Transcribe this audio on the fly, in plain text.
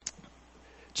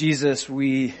Jesus,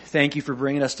 we thank you for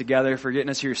bringing us together, for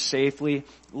getting us here safely.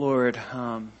 Lord,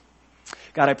 God,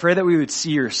 I pray that we would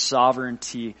see your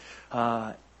sovereignty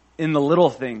in the little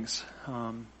things,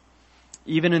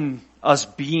 even in us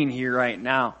being here right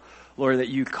now. Lord, that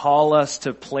you call us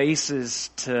to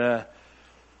places to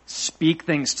speak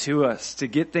things to us, to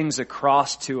get things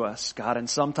across to us, God. And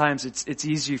sometimes it's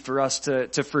easy for us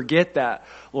to forget that,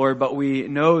 Lord, but we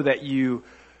know that you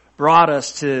brought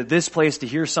us to this place to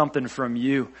hear something from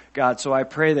you, God. So I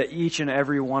pray that each and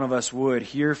every one of us would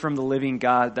hear from the living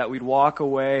God, that we'd walk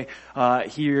away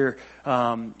here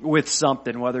with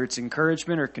something, whether it's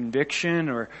encouragement or conviction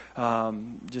or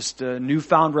just a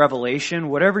newfound revelation,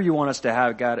 whatever you want us to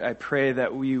have, God. I pray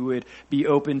that we would be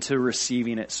open to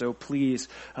receiving it. So please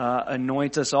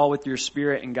anoint us all with your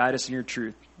Spirit and guide us in your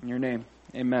truth. In your name,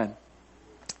 amen.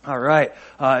 All right.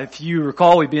 If you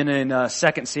recall, we've been in 2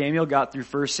 Samuel, got through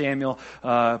 1 Samuel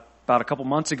about a couple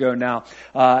months ago now.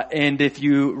 And if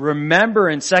you remember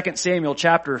in 2 Samuel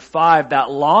chapter 5,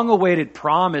 that long-awaited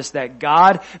promise that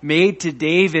God made to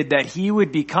David that he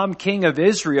would become king of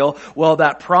Israel, well,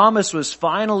 that promise was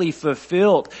finally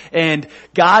fulfilled. And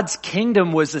God's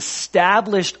kingdom was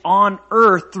established on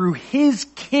earth through his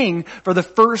king for the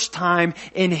first time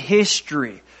in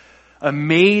history.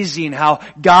 Amazing how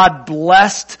God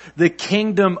blessed the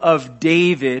kingdom of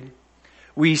David.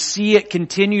 We see it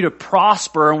continue to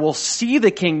prosper, and we'll see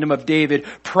the kingdom of David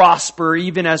prosper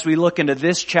even as we look into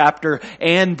this chapter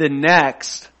and the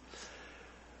next.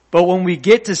 But when we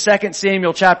get to 2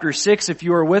 Samuel chapter 6, if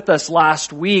you were with us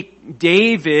last week,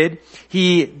 David,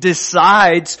 he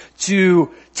decides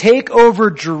to take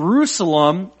over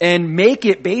Jerusalem and make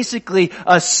it basically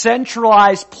a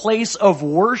centralized place of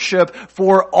worship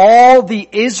for all the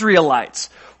Israelites.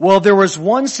 Well, there was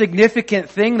one significant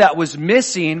thing that was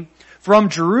missing from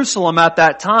Jerusalem at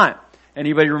that time.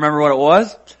 Anybody remember what it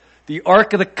was? The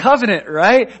Ark of the Covenant,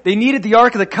 right? They needed the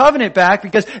Ark of the Covenant back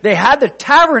because they had the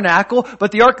tabernacle,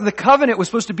 but the Ark of the Covenant was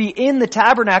supposed to be in the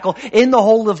tabernacle, in the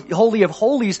Holy of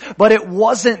Holies, but it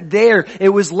wasn't there. It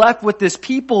was left with this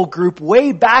people group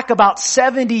way back about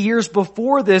 70 years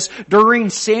before this during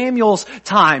Samuel's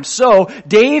time. So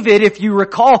David, if you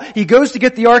recall, he goes to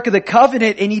get the Ark of the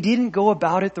Covenant and he didn't go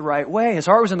about it the right way. His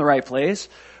heart was in the right place,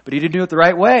 but he didn't do it the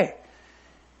right way.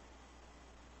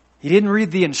 He didn't read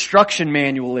the instruction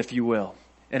manual, if you will.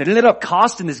 And it ended up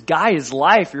costing this guy his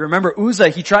life. You remember Uzzah,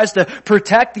 he tries to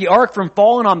protect the ark from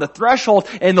falling on the threshold,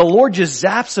 and the Lord just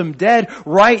zaps him dead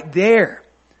right there.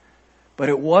 But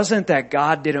it wasn't that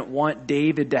God didn't want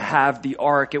David to have the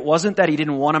ark. It wasn't that he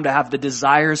didn't want him to have the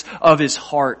desires of his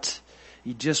heart.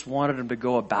 He just wanted him to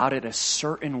go about it a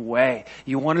certain way.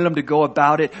 He wanted him to go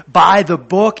about it by the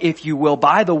book, if you will,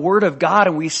 by the Word of God.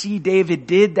 And we see David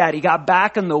did that. He got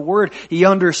back in the Word. He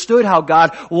understood how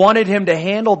God wanted him to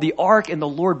handle the ark, and the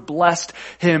Lord blessed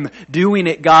him doing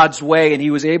it God's way. And he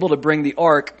was able to bring the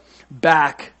ark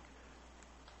back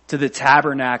to the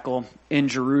tabernacle in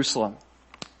Jerusalem.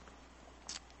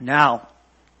 Now,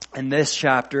 in this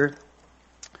chapter,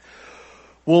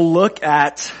 we'll look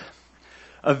at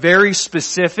a very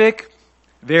specific,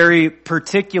 very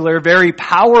particular, very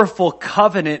powerful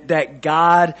covenant that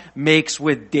God makes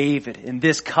with David. And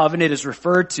this covenant is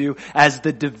referred to as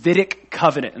the Davidic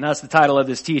Covenant. And that's the title of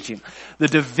this teaching. The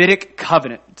Davidic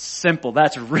Covenant. It's simple.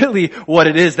 That's really what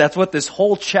it is. That's what this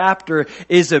whole chapter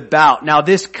is about. Now,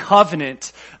 this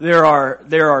covenant, there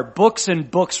are books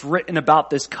and books written about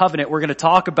this covenant. We're going to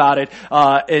talk about it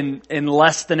in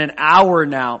less than an hour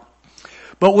now.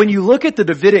 But when you look at the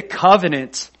Davidic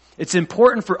Covenant, it's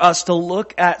important for us to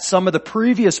look at some of the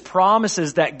previous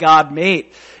promises that God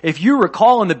made. If you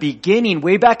recall in the beginning,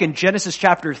 way back in Genesis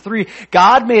chapter 3,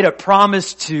 God made a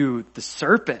promise to the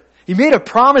serpent. He made a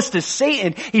promise to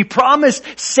Satan. He promised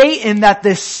Satan that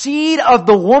the seed of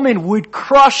the woman would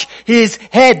crush his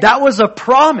head. That was a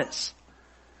promise.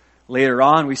 Later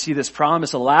on, we see this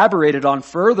promise elaborated on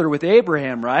further with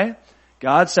Abraham, right?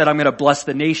 God said, I'm going to bless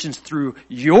the nations through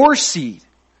your seed.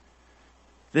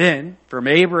 Then, from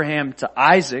Abraham to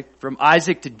Isaac, from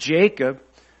Isaac to Jacob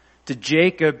to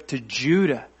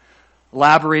Judah.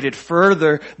 Elaborated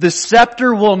further, the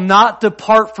scepter will not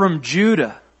depart from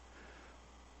Judah.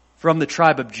 From the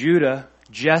tribe of Judah,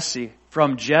 Jesse.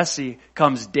 From Jesse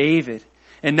comes David.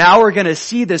 And now we're going to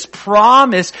see this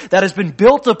promise that has been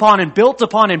built upon and built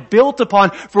upon and built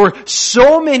upon for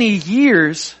so many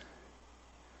years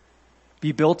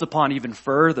be built upon even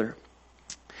further.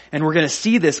 And we're going to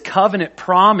see this covenant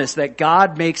promise that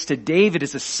God makes to David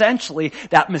is essentially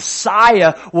that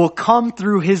Messiah will come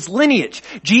through his lineage.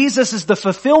 Jesus is the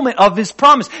fulfillment of his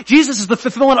promise. Jesus is the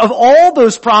fulfillment of all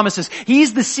those promises.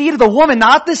 He's the seed of the woman,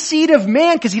 not the seed of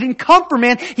man, because he didn't come from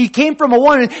man. He came from a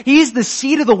woman. He's the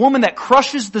seed of the woman that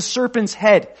crushes the serpent's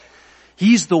head.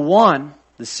 He's the one,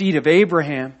 the seed of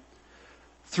Abraham,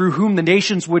 through whom the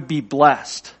nations would be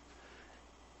blessed.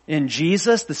 In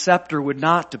Jesus, the scepter would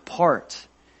not depart.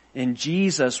 In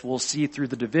Jesus, we'll see through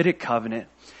the Davidic Covenant,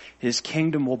 his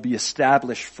kingdom will be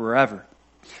established forever.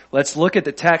 Let's look at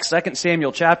the text, 2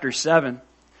 Samuel chapter 7.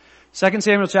 2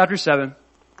 Samuel chapter 7,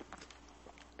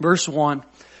 verse 1.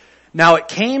 Now it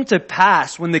came to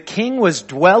pass when the king was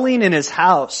dwelling in his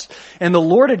house, and the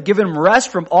Lord had given him rest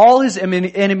from all his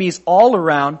enemies all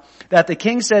around, that the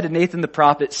king said to Nathan the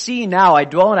prophet, see now, I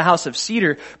dwell in a house of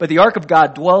cedar, but the ark of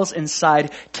God dwells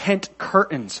inside tent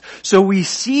curtains. So we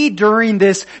see during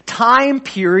this time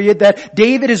period that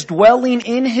David is dwelling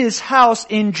in his house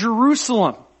in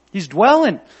Jerusalem. He's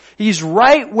dwelling. He's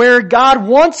right where God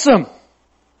wants him.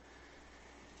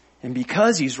 And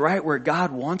because he's right where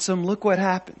God wants him, look what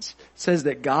happens. It says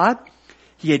that God,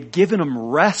 he had given him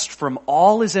rest from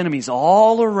all his enemies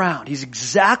all around. He's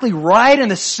exactly right in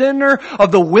the center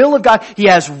of the will of God. He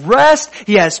has rest.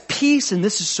 He has peace. And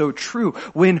this is so true.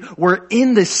 When we're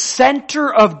in the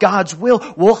center of God's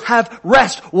will, we'll have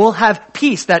rest. We'll have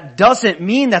peace. That doesn't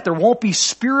mean that there won't be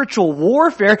spiritual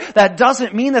warfare. That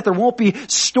doesn't mean that there won't be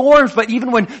storms. But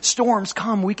even when storms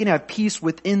come, we can have peace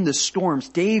within the storms.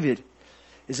 David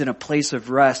is in a place of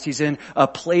rest. He's in a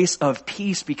place of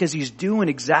peace because he's doing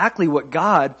exactly what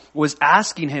God was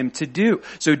asking him to do.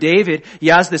 So David, he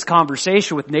has this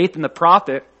conversation with Nathan the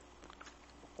prophet.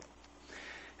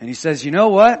 And he says, you know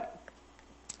what?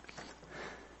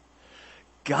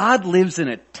 God lives in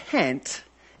a tent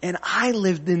and I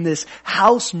lived in this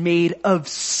house made of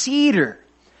cedar.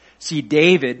 See,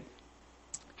 David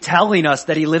telling us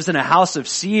that he lives in a house of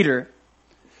cedar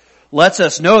lets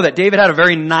us know that David had a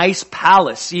very nice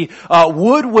palace. See,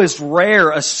 wood was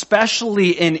rare,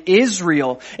 especially in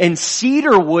Israel. And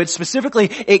cedar wood,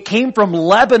 specifically, it came from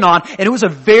Lebanon, and it was a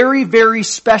very, very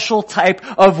special type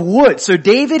of wood. So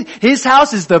David, his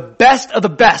house is the best of the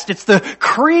best. It's the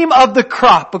cream of the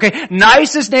crop, okay?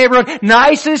 Nicest neighborhood,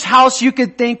 nicest house you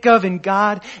could think of, and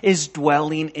God is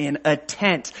dwelling in a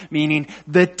tent, meaning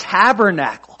the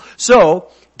tabernacle. So,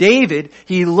 David,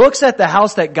 he looks at the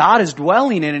house that God is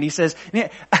dwelling in and he says,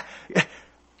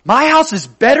 my house is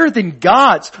better than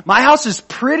God's. My house is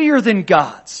prettier than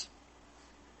God's.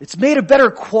 It's made of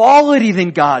better quality than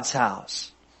God's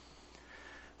house.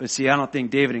 But see, I don't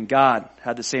think David and God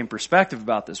had the same perspective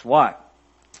about this. Why?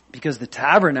 Because the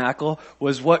tabernacle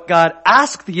was what God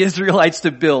asked the Israelites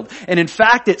to build. And in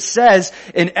fact, it says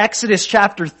in Exodus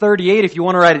chapter 38, if you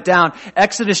want to write it down,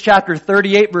 Exodus chapter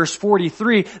 38 verse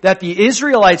 43, that the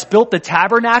Israelites built the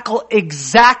tabernacle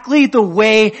exactly the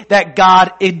way that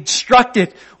God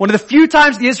instructed. One of the few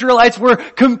times the Israelites were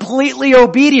completely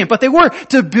obedient, but they were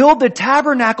to build the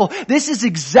tabernacle. This is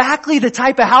exactly the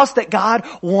type of house that God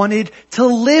wanted to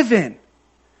live in.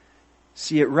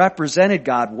 See, it represented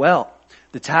God well.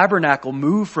 The tabernacle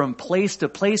moved from place to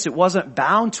place. It wasn't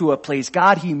bound to a place.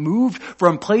 God, he moved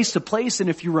from place to place. And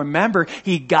if you remember,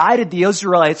 he guided the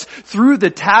Israelites through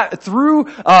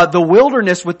the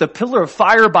wilderness with the pillar of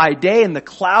fire by day and the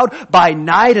cloud by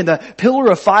night. And the pillar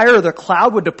of fire or the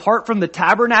cloud would depart from the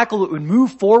tabernacle. It would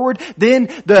move forward. Then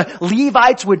the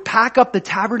Levites would pack up the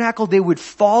tabernacle. They would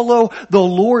follow the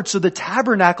Lord. So the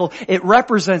tabernacle, it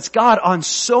represents God on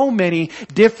so many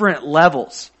different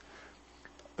levels.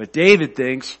 But David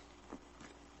thinks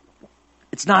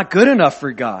it's not good enough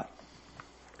for God.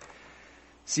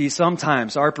 See,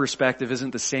 sometimes our perspective isn't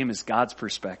the same as God's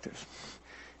perspective.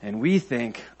 And we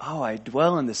think, oh, I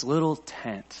dwell in this little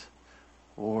tent.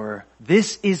 Or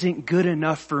this isn't good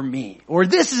enough for me. Or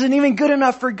this isn't even good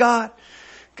enough for God.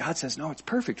 God says, no, it's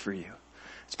perfect for you.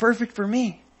 It's perfect for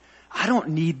me. I don't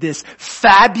need this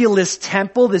fabulous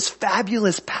temple, this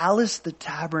fabulous palace. The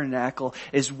tabernacle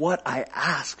is what I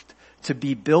asked to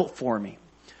be built for me.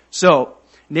 So,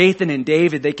 Nathan and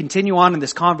David, they continue on in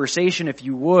this conversation, if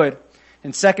you would.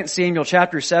 In 2 Samuel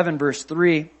chapter 7, verse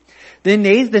 3, then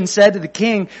Nathan said to the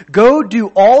king, go do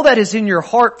all that is in your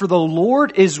heart, for the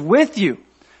Lord is with you.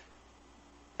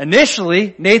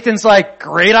 Initially, Nathan's like,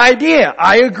 great idea.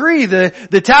 I agree.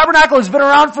 The tabernacle has been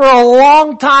around for a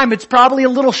long time. It's probably a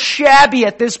little shabby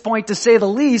at this point, to say the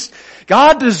least.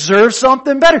 God deserves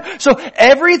something better. So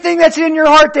everything that's in your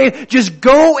heart, Dave, just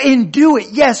go and do it.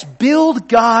 Yes, build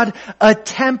God a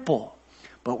temple.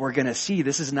 But we're going to see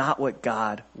this is not what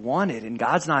God wanted, and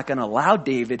God's not going to allow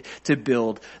David to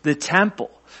build the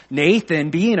temple. Nathan,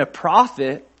 being a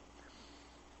prophet,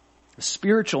 a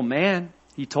spiritual man,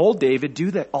 he told David,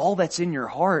 do that all that's in your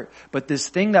heart. But this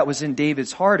thing that was in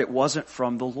David's heart, it wasn't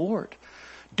from the Lord.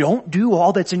 Don't do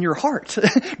all that's in your heart.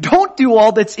 Don't do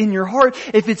all that's in your heart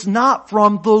if it's not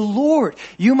from the Lord.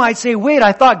 You might say, wait,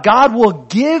 I thought God will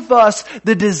give us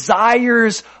the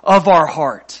desires of our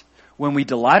heart. When we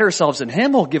delight ourselves in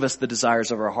Him, He'll give us the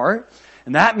desires of our heart.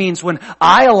 And that means when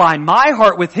I align my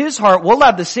heart with His heart, we'll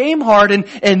have the same heart.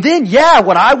 And then,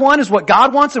 what I want is what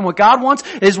God wants, and what God wants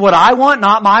is what I want.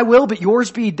 Not my will, but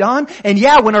yours be done. And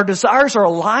when our desires are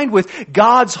aligned with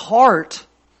God's heart,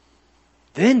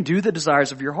 then do the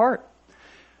desires of your heart.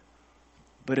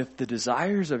 But if the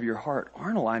desires of your heart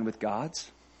aren't aligned with God's,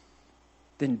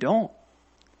 then don't.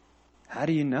 How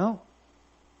do you know?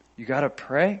 You got to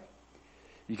pray.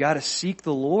 You got to seek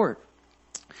the Lord.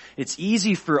 It's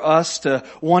easy for us to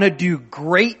want to do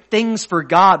great things for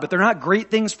God, but they're not great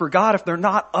things for God if they're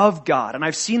not of God. And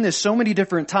I've seen this so many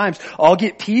different times. I'll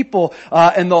get people,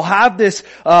 and they'll have this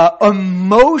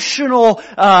emotional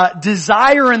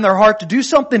desire in their heart to do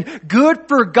something good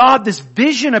for God. This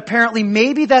vision, apparently,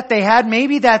 maybe that they had,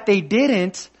 maybe that they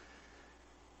didn't.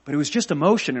 But it was just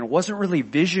emotion, and it wasn't really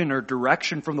vision or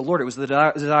direction from the Lord. It was the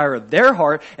desire of their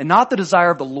heart and not the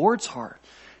desire of the Lord's heart.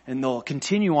 And they'll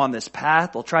continue on this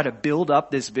path. They'll try to build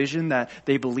up this vision that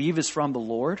they believe is from the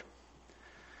Lord.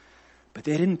 But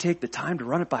they didn't take the time to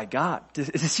run it by God,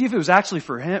 to see if it was actually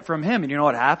from Him. And you know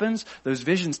what happens? Those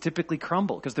visions typically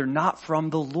crumble because they're not from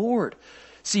the Lord.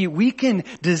 See, we can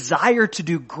desire to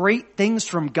do great things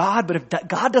from God, but if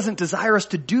God doesn't desire us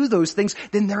to do those things,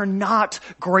 then they're not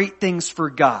great things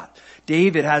for God.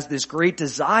 David has this great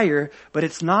desire, but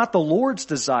it's not the Lord's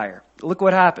desire. Look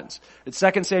what happens. It's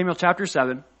 2 Samuel chapter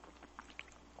 7,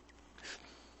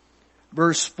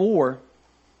 verse 4.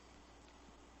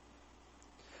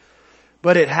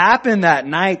 But it happened that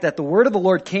night that the word of the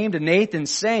Lord came to Nathan,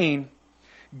 saying,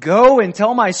 "Go and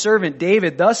tell my servant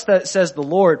David, thus says the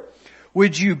Lord,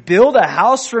 would you build a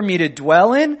house for me to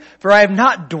dwell in? For I have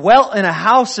not dwelt in a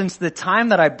house since the time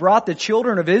that I brought the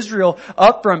children of Israel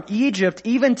up from Egypt,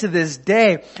 even to this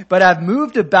day, but I've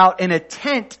moved about in a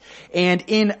tent and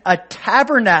in a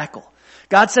tabernacle."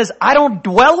 God says, I don't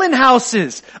dwell in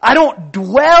houses. I don't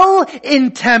dwell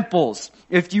in temples.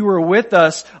 If you were with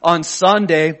us on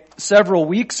Sunday several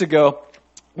weeks ago,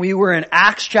 we were in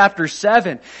Acts chapter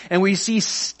 7, and we see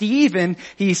Stephen,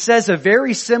 he says a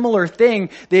very similar thing.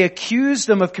 They accused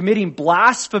him of committing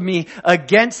blasphemy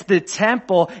against the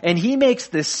temple, and he makes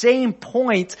the same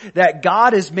point that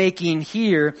God is making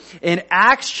here. In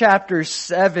Acts chapter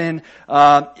 7,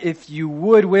 if you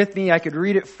would with me, I could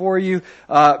read it for you.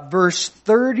 Verse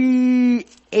 48,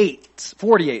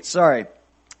 it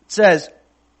says,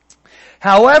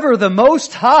 "However, the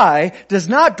Most High does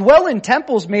not dwell in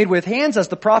temples made with hands, as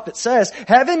the prophet says.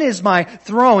 Heaven is my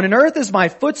throne and earth is my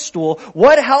footstool.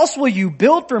 What house will you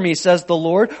build for me, says the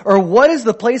Lord? Or what is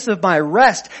the place of my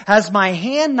rest? Has my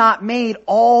hand not made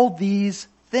all these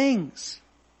things?"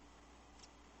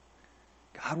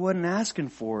 God wasn't asking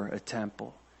for a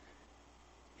temple.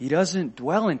 He doesn't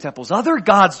dwell in temples. Other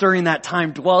gods during that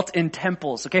time dwelt in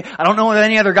temples, okay? I don't know of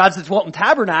any other gods that dwelt in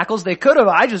tabernacles. They could have.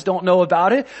 I just don't know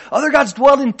about it. Other gods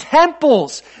dwelled in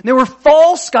temples. And they were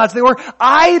false gods. They were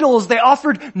idols. They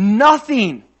offered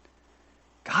nothing.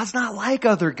 God's not like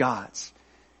other gods.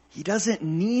 He doesn't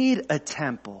need a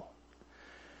temple.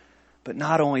 But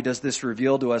not only does this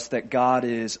reveal to us that God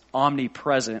is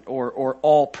omnipresent or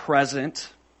all present.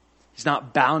 He's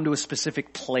not bound to a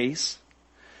specific place.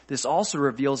 This also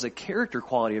reveals a character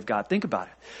quality of God. Think about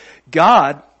it.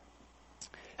 God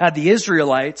had the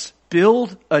Israelites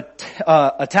build a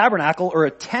tabernacle or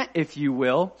a tent, if you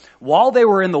will, while they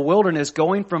were in the wilderness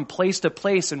going from place to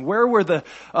place. And where were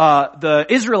the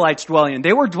Israelites dwelling in?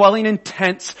 They were dwelling in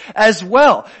tents as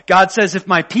well. God says, if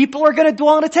my people are going to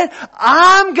dwell in a tent,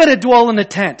 I'm going to dwell in a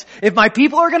tent. If my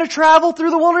people are going to travel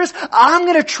through the wilderness, I'm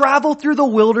going to travel through the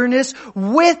wilderness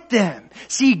with them.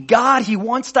 See, God, He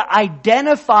wants to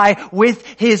identify with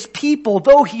His people.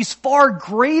 Though He's far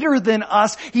greater than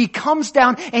us, He comes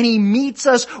down and He meets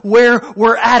us where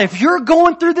we're at. If you're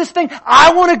going through this thing,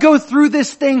 I want to go through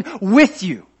this thing with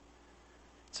you.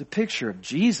 It's a picture of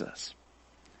Jesus.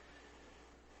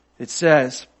 It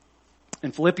says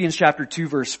in Philippians chapter 2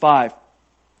 verse 5,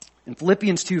 In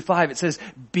Philippians 2:5, it says,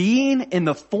 being in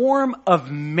the form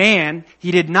of man, he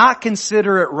did not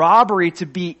consider it robbery to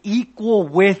be equal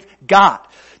with God.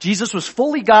 Jesus was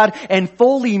fully God and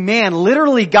fully man.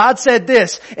 Literally, God said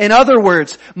this. In other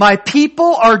words, my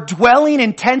people are dwelling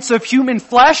in tents of human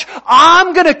flesh.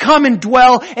 I'm going to come and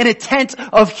dwell in a tent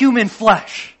of human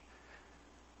flesh.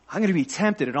 I'm going to be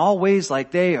tempted in all ways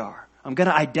like they are. I'm going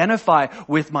to identify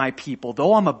with my people.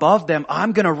 Though I'm above them,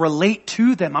 I'm going to relate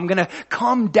to them. I'm going to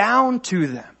come down to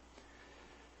them.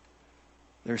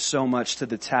 There's so much to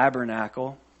the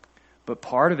tabernacle, but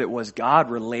part of it was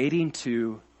God relating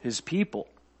to his people.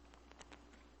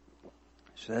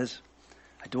 He says,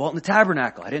 I dwelt in the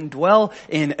tabernacle. I didn't dwell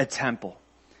in a temple.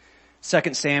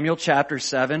 2 Samuel chapter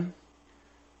 7,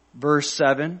 verse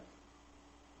 7.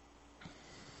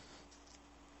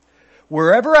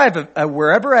 Wherever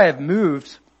I have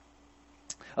moved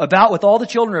about with all the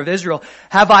children of Israel,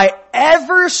 have I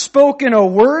ever spoken a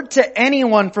word to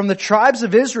anyone from the tribes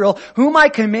of Israel, whom I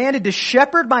commanded to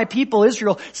shepherd my people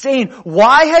Israel, saying,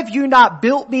 why have you not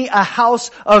built me a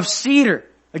house of cedar?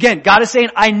 Again, God is saying,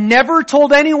 I never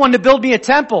told anyone to build me a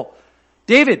temple.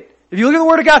 David, if you look at the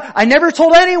Word of God, I never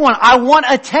told anyone I want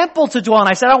a temple to dwell in.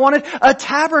 I said I wanted a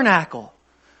tabernacle.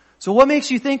 So what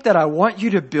makes you think that I want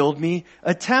you to build me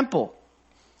a temple?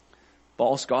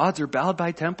 False gods are bound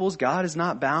by temples. God is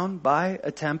not bound by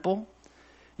a temple.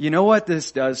 You know what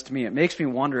this does to me? It makes me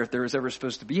wonder if there was ever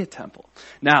supposed to be a temple.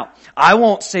 Now, I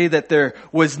won't say that there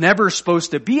was never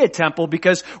supposed to be a temple,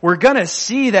 because we're going to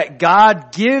see that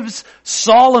God gives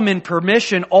Solomon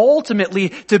permission ultimately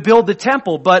to build the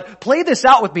temple. But play this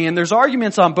out with me, and there's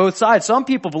arguments on both sides. Some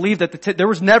people believe that there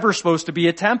was never supposed to be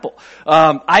a temple.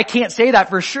 I can't say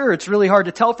that for sure. It's really hard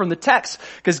to tell from the text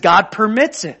because God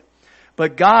permits it.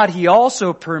 But God, He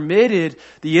also permitted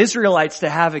the Israelites to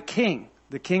have a king.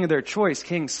 The king of their choice,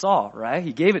 King Saul, right?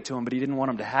 He gave it to him, but he didn't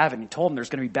want him to have it. He told him there's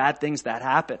going to be bad things that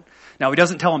happen. Now, he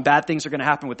doesn't tell him bad things are going to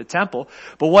happen with the temple,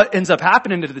 but what ends up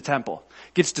happening to the temple?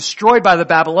 Gets destroyed by the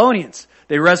Babylonians.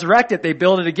 They resurrect it, they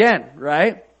build it again,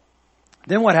 right?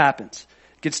 Then what happens?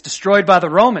 It gets destroyed by the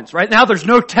Romans. Right now there's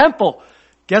no temple.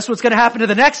 Guess what's going to happen to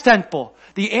the next temple?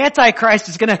 The Antichrist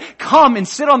is going to come and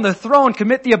sit on the throne,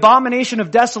 commit the abomination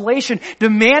of desolation,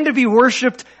 demand to be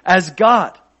worshipped as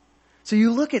God. So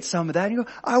you look at some of that and you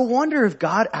go, I wonder if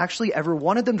God actually ever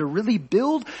wanted them to really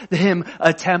build him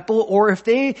a temple, or if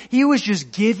he was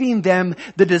just giving them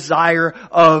the desire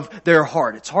of their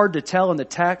heart. It's hard to tell in the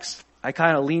text. I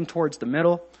kind of lean towards the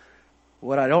middle.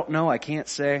 What I don't know, I can't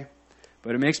say,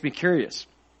 but it makes me curious.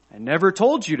 I never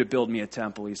told you to build me a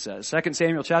temple, he says. 2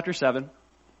 Samuel chapter 7.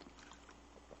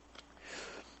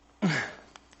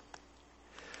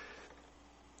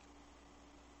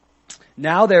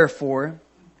 Now therefore,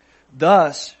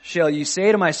 thus shall you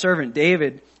say to my servant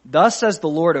David, thus says the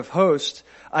Lord of hosts,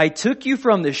 I took you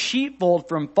from the sheepfold,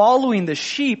 from following the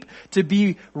sheep, to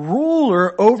be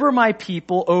ruler over my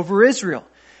people, over Israel.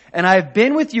 And I have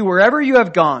been with you wherever you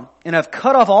have gone, and have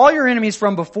cut off all your enemies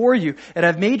from before you, and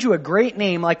have made you a great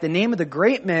name, like the name of the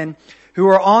great men who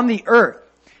are on the earth.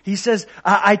 He says,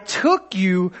 I took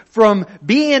you from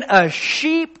being a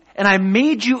sheep, and I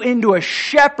made you into a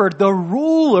shepherd, the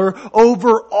ruler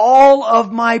over all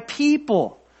of my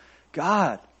people.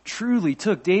 God truly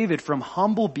took David from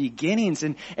humble beginnings,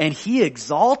 and he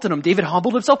exalted him. David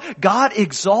humbled himself. God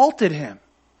exalted him.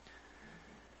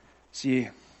 See,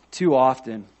 too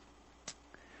often,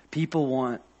 people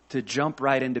want to jump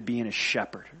right into being a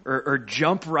shepherd, or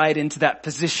jump right into that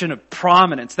position of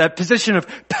prominence, that position of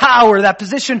power, that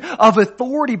position of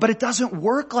authority, but it doesn't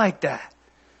work like that.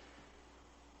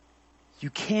 You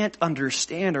can't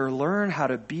understand or learn how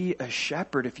to be a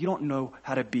shepherd if you don't know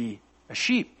how to be a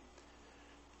sheep.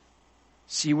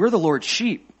 See, we're the Lord's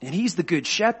sheep, and He's the good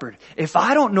shepherd. If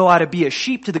I don't know how to be a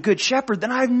sheep to the good shepherd, then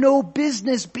I have no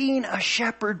business being a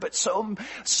shepherd. But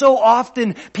so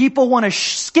often people want to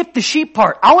skip the sheep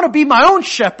part. I want to be my own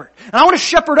shepherd, and I want to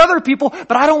shepherd other people,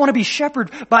 but I don't want to be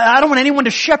shepherded. But I don't want anyone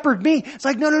to shepherd me. It's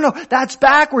like, no, that's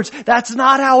backwards. That's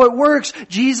not how it works.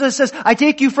 Jesus says, I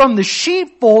take you from the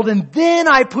sheepfold, and then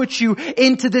I put you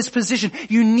into this position.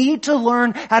 You need to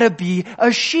learn how to be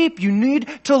a sheep. You need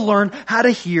to learn how to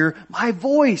hear my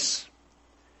voice.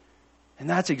 And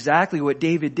that's exactly what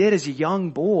David did as a young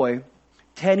boy,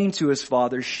 tending to his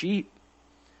father's sheep.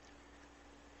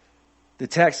 The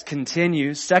text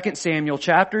continues, 2 Samuel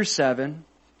chapter 7,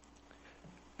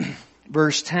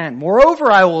 verse 10.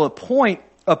 Moreover, I will appoint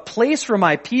a place for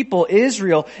my people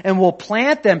Israel, and will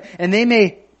plant them, and they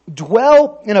may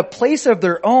dwell in a place of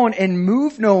their own and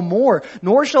move no more,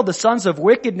 nor shall the sons of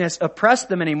wickedness oppress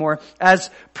them anymore, as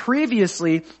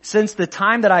previously, since the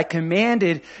time that I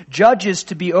commanded judges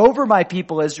to be over my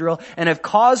people Israel, and have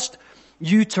caused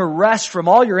you to rest from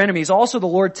all your enemies. Also the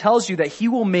Lord tells you that He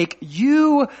will make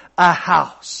you a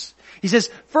house. He says,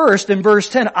 first, in verse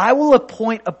 10, I will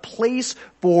appoint a place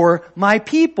for my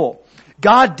people.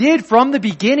 God did from the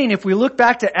beginning, if we look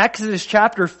back to Exodus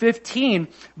chapter 15,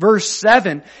 verse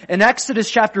 7. In Exodus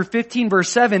chapter 15, verse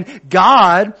 7,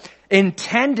 God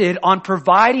intended on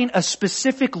providing a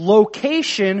specific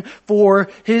location for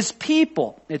His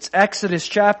people. It's Exodus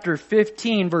chapter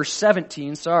 15, verse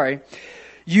 17,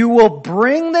 You will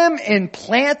bring them and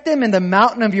plant them in the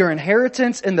mountain of your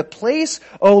inheritance, in the place,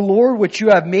 O Lord, which you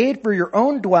have made for your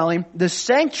own dwelling, the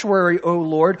sanctuary, O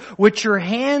Lord, which your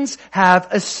hands have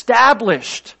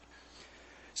established.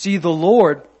 See, the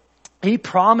Lord, He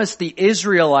promised the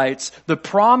Israelites the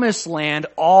promised land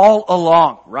all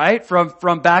along, right?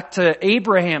 From back to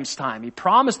Abraham's time. He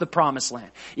promised the promised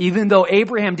land. Even though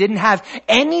Abraham didn't have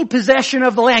any possession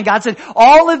of the land, God said,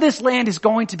 all of this land is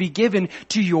going to be given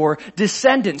to your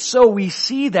descendants. So we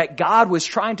see that God was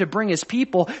trying to bring His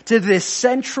people to this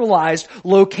centralized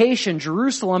location.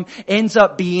 Jerusalem ends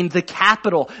up being the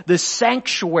capital, the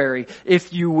sanctuary,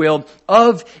 if you will,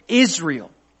 of Israel.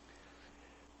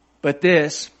 But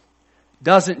this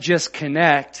doesn't just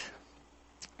connect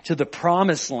to the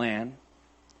promised land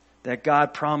that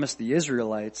God promised the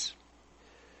Israelites.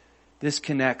 This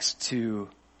connects to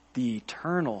the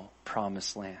eternal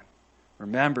promised land.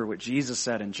 Remember what Jesus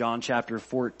said in John chapter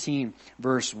 14,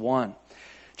 verse 1.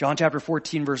 John chapter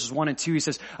 14, verses 1 and 2, He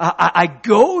says, I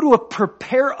go to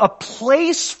prepare a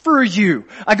place for you.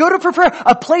 I go to prepare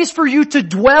a place for you to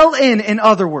dwell in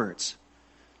other words.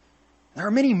 There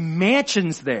are many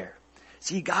mansions there.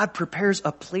 See, God prepares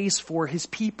a place for His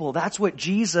people. That's what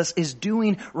Jesus is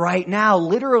doing right now.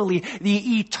 Literally,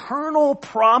 the eternal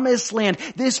promised land.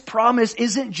 This promise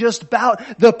isn't just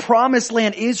about the promised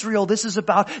land Israel. This is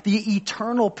about the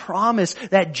eternal promise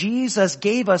that Jesus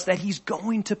gave us, that He's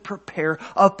going to prepare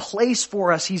a place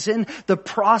for us. He's in the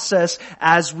process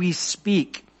as we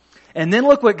speak. And then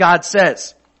look what God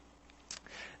says.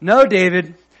 No,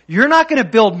 David, you're not going to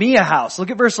build me a house. Look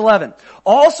at verse 11.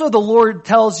 Also, the Lord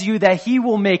tells you that He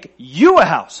will make you a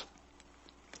house.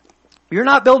 You're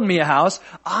not building me a house.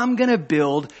 I'm going to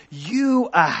build you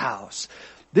a house.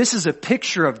 This is a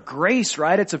picture of grace,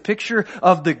 right? It's a picture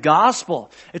of the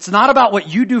gospel. It's not about what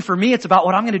you do for me. It's about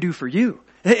what I'm going to do for you.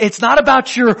 It's not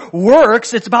about your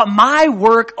works. It's about my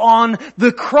work on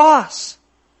the cross.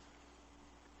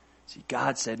 See,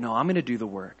 God said, no, I'm going to do the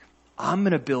work. I'm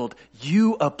going to build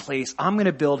you a place. I'm going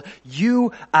to build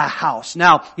you a house.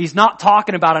 Now, He's not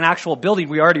talking about an actual building.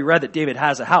 We already read that David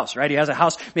has a house, right? He has a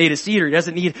house made of cedar. He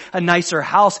doesn't need a nicer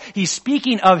house. He's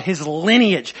speaking of his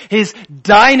lineage, his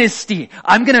dynasty.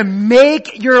 I'm going to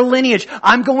make your lineage.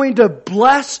 I'm going to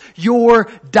bless your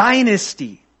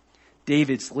dynasty.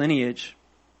 David's lineage,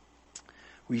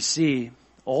 we see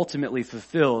ultimately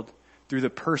fulfilled through the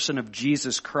person of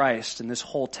Jesus Christ. And this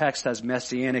whole text has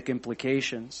messianic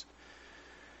implications.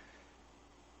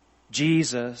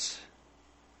 Jesus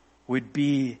would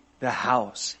be the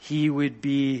house. He would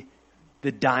be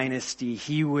the dynasty.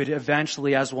 He would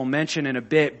eventually, as we'll mention in a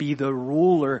bit, be the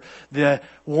ruler, the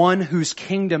one whose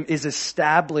kingdom is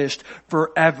established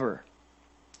forever.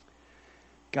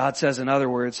 God says, in other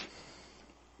words,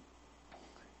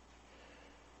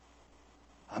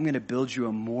 I'm going to build you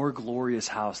a more glorious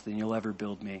house than you'll ever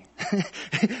build me.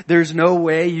 There's no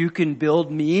way you can build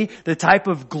me the type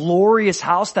of glorious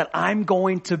house that I'm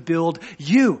going to build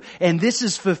you. And this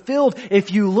is fulfilled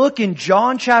if you look in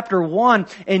John chapter 1,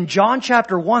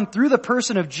 through the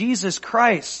person of Jesus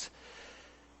Christ.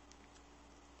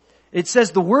 It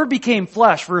says, the Word became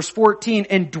flesh, verse 14,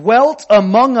 and dwelt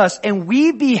among us, and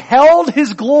we beheld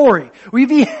His glory. We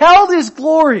beheld His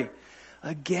glory.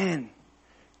 Again,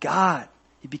 God,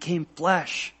 He became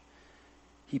flesh.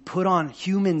 He put on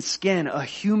human skin, a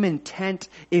human tent,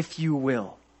 if you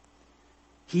will.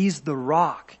 He's the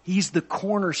rock. He's the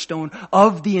cornerstone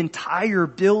of the entire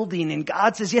building. And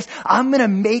God says, yes, I'm going to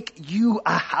make you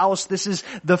a house. This is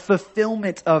the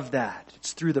fulfillment of that.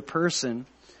 It's through the person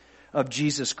of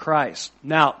Jesus Christ.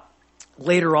 Now,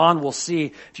 later on we'll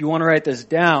see, if you want to write this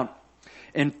down,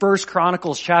 in 1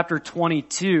 Chronicles chapter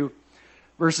 22,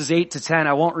 verses 8 to 10,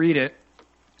 I won't read it.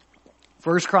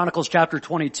 1 Chronicles chapter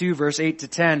 22, verse 8 to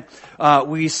 10,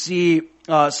 we see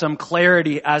some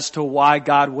clarity as to why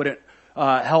God wouldn't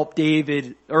help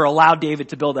David or allow David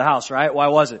to build a house, right? Why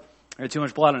was it? He had too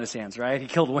much blood on his hands, right? He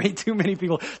killed way too many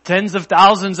people, tens of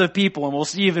thousands of people, and we'll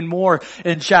see even more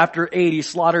in chapter 8. He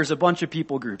slaughters a bunch of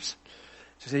people groups.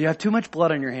 So he said, you have too much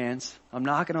blood on your hands. I'm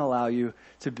not going to allow you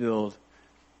to build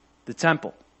the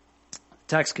temple. The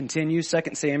text continues,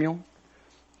 2 Samuel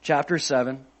chapter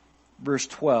 7, verse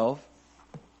 12.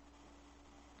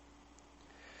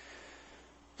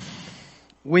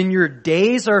 When your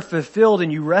days are fulfilled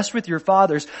and you rest with your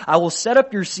fathers, I will set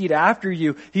up your seed after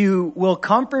you. He will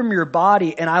come from your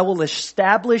body and I will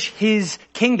establish his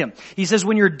kingdom. He says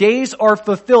when your days are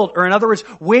fulfilled, or in other words,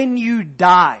 when you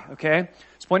die, okay?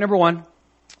 That's point number one.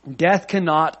 Death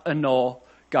cannot annul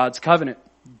God's covenant.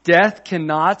 Death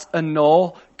cannot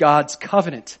annul God's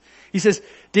covenant. He says,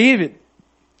 David,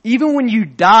 even when you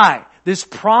die, this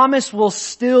promise will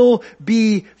still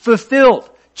be fulfilled.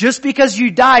 Just because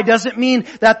you die doesn't mean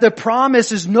that the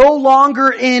promise is no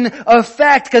longer in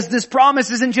effect, because this promise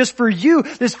isn't just for you.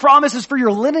 This promise is for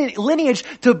your lineage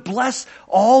to bless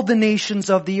all the nations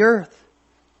of the earth.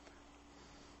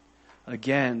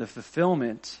 Again, the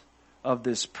fulfillment of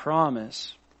this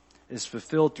promise is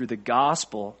fulfilled through the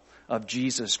gospel of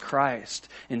Jesus Christ.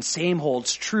 And same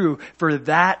holds true for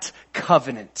that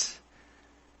covenant,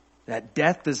 that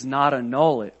death does not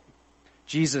annul it.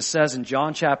 Jesus says in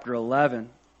John chapter 11,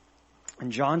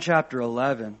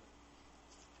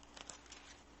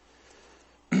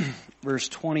 verse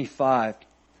 25,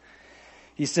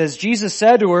 he says, Jesus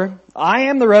said to her, I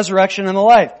am the resurrection and the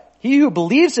life. He who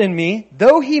believes in me,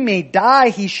 though he may die,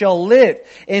 he shall live.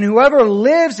 And whoever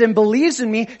lives and believes in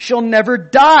me shall never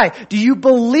die. Do you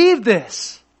believe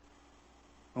this?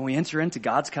 When we enter into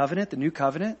God's covenant, the new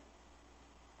covenant,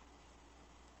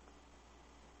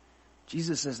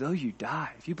 Jesus says, though you die,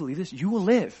 if you believe this, you will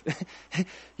live.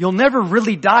 You'll never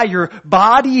really die. Your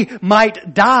body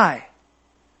might die.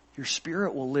 Your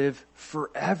spirit will live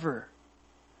forever.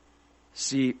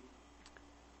 See,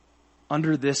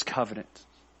 under this covenant,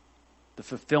 the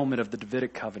fulfillment of the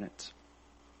Davidic covenant,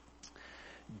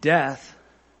 death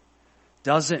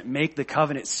doesn't make the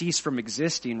covenant cease from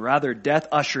existing. Rather, death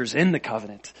ushers in the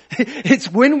covenant. It's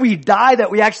when we die that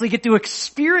we actually get to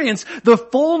experience the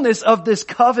fullness of this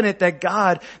covenant that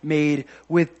God made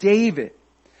with David.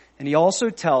 And he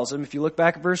also tells him, if you look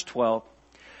back at verse 12,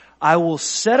 I will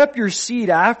set up your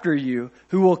seed after you,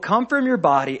 who will come from your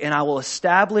body, and I will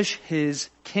establish his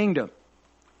kingdom.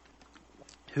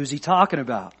 Who's he talking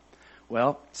about?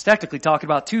 Well, it's technically talking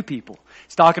about two people.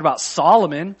 He's talking about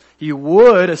Solomon. He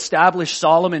would establish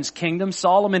Solomon's kingdom.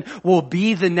 Solomon will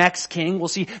be the next king. We'll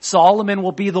see Solomon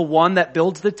will be the one that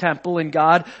builds the temple, and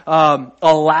God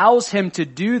allows him to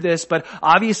do this. But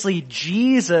obviously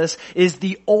Jesus is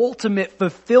the ultimate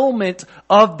fulfillment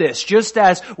of this. Just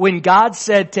as when God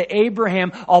said to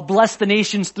Abraham, I'll bless the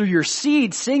nations through your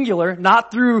seed, singular, not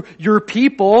through your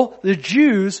people, the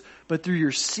Jews, but through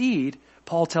your seed.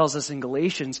 Paul tells us in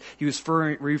Galatians, he was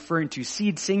referring to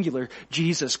seed singular,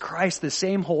 Jesus Christ. The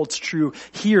same holds true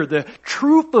here. The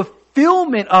true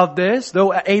fulfillment of this,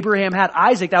 though Abraham had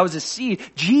Isaac, that was a seed,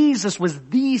 Jesus was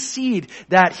the seed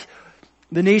that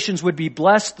the nations would be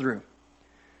blessed through.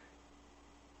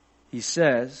 He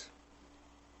says,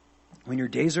 when your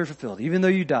days are fulfilled, even though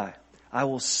you die, I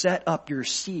will set up your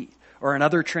seed. Or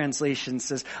another translation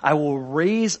says, I will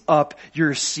raise up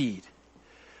your seed.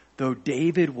 Though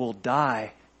David will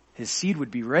die, his seed would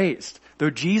be raised.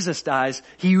 Though Jesus dies,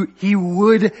 he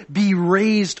would be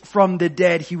raised from the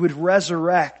dead. He would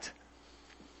resurrect.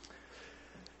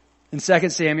 In 2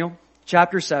 Samuel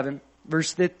chapter 7,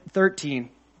 verse 13,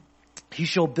 he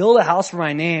shall build a house for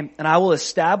my name, and I will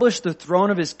establish the throne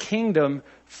of his kingdom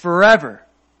forever.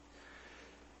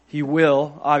 He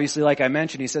will, obviously, like I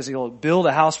mentioned, he says he'll build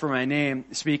a house for my name.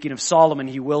 Speaking of Solomon,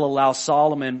 he will allow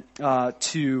Solomon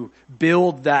to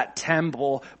build that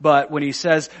temple. But when he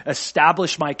says,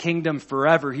 establish my kingdom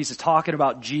forever, he's talking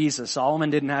about Jesus. Solomon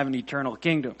didn't have an eternal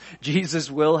kingdom.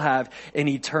 Jesus will have an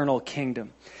eternal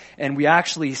kingdom. And we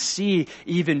actually see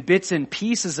even bits and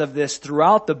pieces of this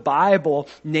throughout the Bible.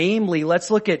 Namely,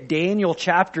 let's look at Daniel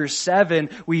chapter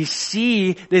 7. We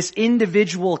see this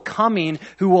individual coming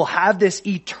who will have this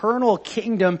eternal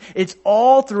kingdom. It's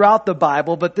all throughout the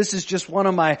Bible, but this is just one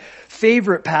of my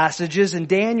favorite passages. In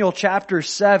Daniel chapter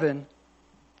 7,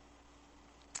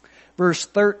 verse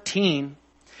 13,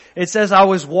 It says, I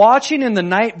was watching in the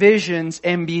night visions,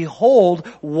 and behold,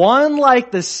 one like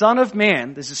the Son of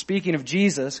Man, this is speaking of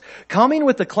Jesus, coming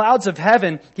with the clouds of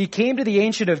heaven. He came to the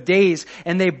Ancient of Days,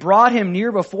 and they brought him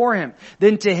near before him.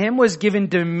 Then to him was given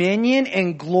dominion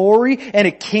and glory and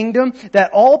a kingdom,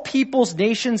 that all peoples,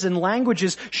 nations, and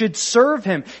languages should serve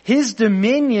him. His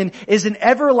dominion is an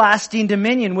everlasting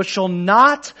dominion which shall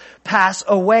not pass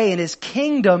away, and his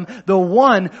kingdom the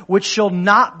one which shall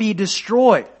not be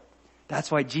destroyed. That's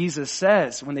why Jesus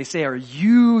says, when they say, are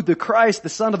you the Christ, the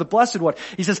Son of the Blessed One?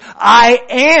 He says, I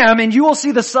am, and you will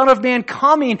see the Son of Man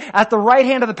coming at the right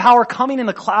hand of the power, coming in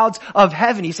the clouds of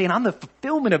heaven. He's saying, I'm the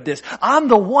fulfillment of this. I'm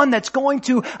the one that's going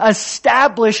to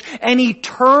establish an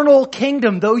eternal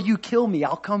kingdom. Though you kill me,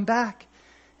 I'll come back,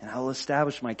 and I will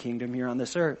establish my kingdom here on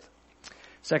this earth.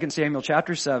 2 Samuel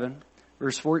chapter 7,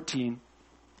 verse 14.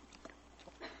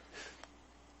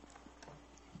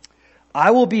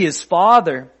 I will be his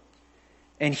father,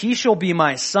 and he shall be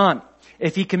my son.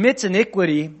 If he commits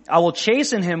iniquity, I will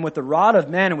chasten him with the rod of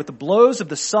men and with the blows of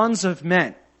the sons of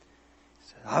men.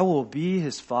 I will be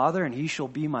his father, and he shall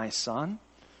be my son.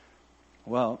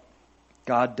 Well,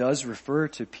 God does refer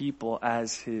to people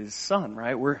as his son,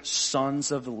 right? We're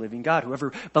sons of the living God.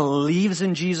 Whoever believes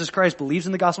in Jesus Christ, believes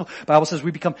in the gospel, the Bible says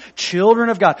we become children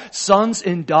of God, sons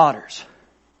and daughters.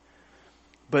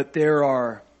 But there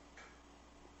are,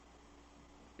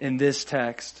 in this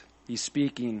text, he's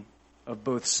speaking of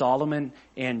both Solomon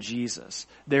and Jesus.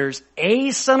 There's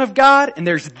a Son of God and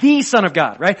there's the Son of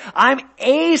God, right? I'm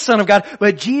a Son of God,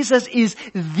 but Jesus is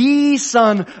the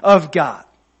Son of God.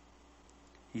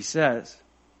 He says,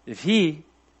 if he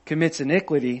commits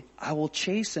iniquity, I will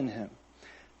chasten him.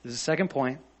 This is the second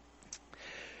point.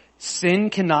 Sin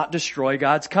cannot destroy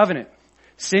God's covenant.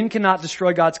 Sin cannot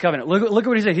destroy God's covenant. Look at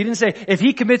what he said. He didn't say, if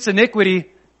he commits iniquity,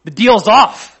 the deal's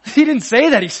off. He didn't say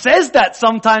that. He says that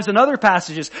sometimes in other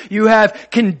passages. You have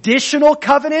conditional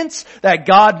covenants that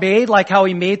God made, like how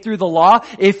he made through the law.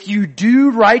 If you do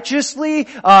righteously,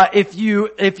 if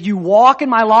you walk in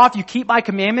my law, if you keep my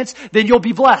commandments, then you'll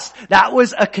be blessed. That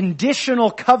was a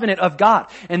conditional covenant of God.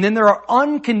 And then there are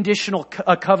unconditional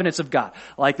covenants of God,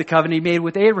 like the covenant he made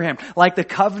with Abraham, like the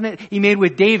covenant he made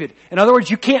with David. In other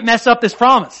words, you can't mess up this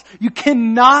promise. You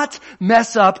cannot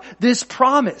mess up this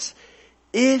promise.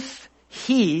 If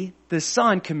he, the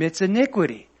Son, commits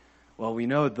iniquity. Well, we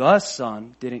know the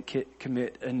Son didn't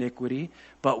commit iniquity,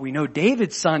 but we know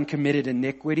David's son committed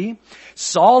iniquity.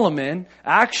 Solomon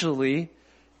actually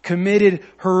committed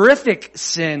horrific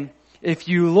sin. If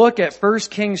you look at 1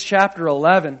 Kings chapter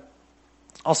 11,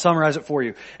 I'll summarize it for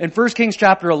you. In 1 Kings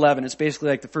chapter 11, it's basically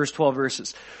like the first 12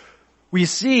 verses. We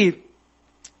see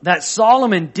that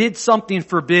Solomon did something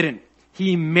forbidden.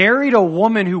 He married a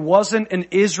woman who wasn't an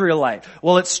Israelite.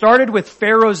 Well, it started with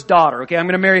Pharaoh's daughter. Okay, I'm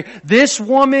going to marry this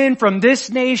woman from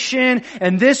this nation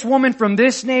and this woman from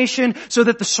this nation so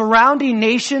that the surrounding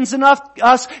nations and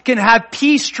us can have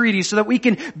peace treaties so that we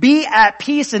can be at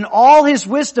peace in all his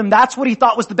wisdom. That's what he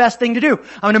thought was the best thing to do.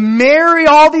 I'm going to marry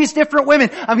all these different women.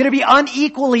 I'm going to be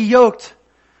unequally yoked.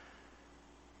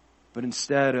 But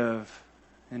instead of,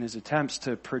 in his attempts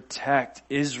to protect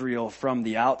Israel from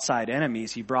the outside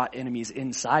enemies, he brought enemies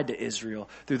inside to Israel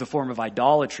through the form of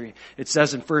idolatry. It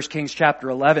says in 1 Kings chapter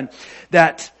 11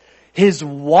 that his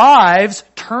wives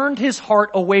turned his heart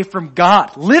away from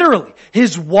God. Literally,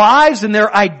 his wives and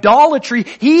their idolatry,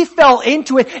 he fell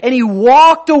into it and he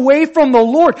walked away from the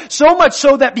Lord. So much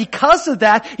so that because of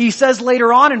that, he says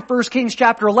later on in 1 Kings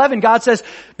chapter 11, God says,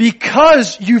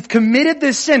 because you've committed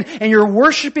this sin and you're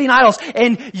worshiping idols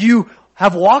and you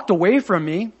have walked away from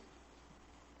me,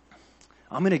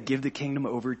 I'm going to give the kingdom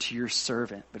over to your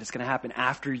servant, but it's going to happen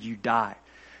after you die.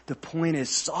 The point is,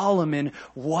 Solomon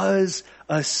was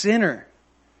a sinner,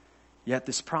 yet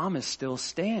this promise still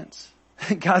stands.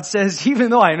 God says,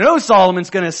 even though I know Solomon's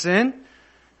going to sin,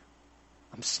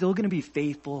 I'm still going to be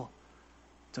faithful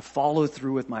to follow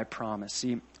through with my promise.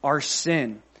 See, our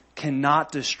sin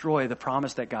cannot destroy the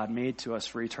promise that God made to us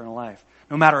for eternal life.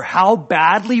 No matter how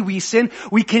badly we sin,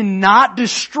 we cannot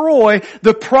destroy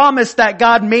the promise that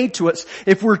God made to us.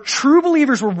 If we're true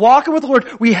believers, we're walking with the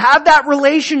Lord, we have that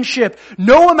relationship,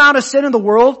 no amount of sin in the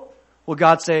world, will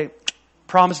God say,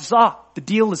 promise is off. The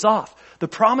deal is off. The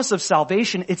promise of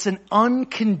salvation, it's an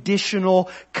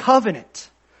unconditional covenant.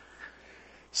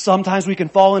 Sometimes we can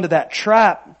fall into that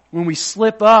trap when we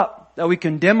slip up, that we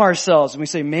condemn ourselves and we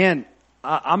say, man,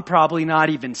 I'm probably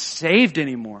not even saved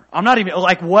anymore. I'm not even,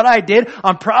 like what I did,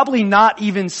 I'm probably not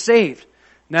even saved.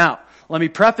 Now, let me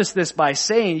preface this by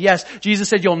saying, yes, Jesus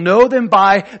said you'll know them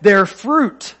by their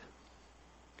fruit.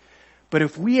 But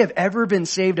if we have ever been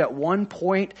saved at one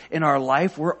point in our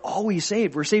life, we're always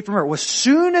saved. We're saved from error. As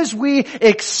soon as we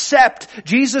accept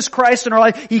Jesus Christ in our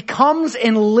life, He comes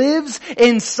and lives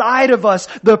inside of us.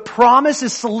 The promise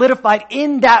is solidified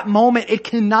in that moment. It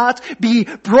cannot be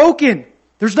broken.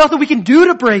 There's nothing we can do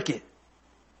to break it.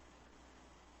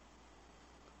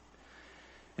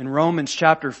 In Romans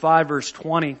chapter 5 verse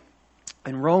 20, it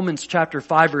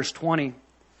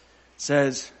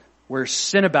says, where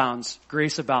sin abounds,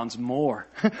 grace abounds more.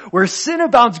 Where sin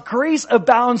abounds, grace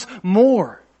abounds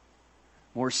more.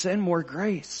 More sin, more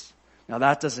grace. Now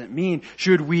that doesn't mean,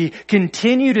 should we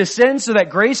continue to sin so that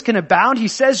grace can abound? He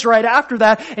says right after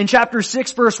that in chapter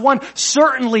 6 verse 1,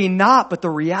 certainly not. But the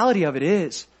reality of it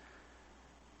is,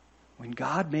 when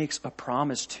God makes a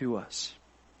promise to us,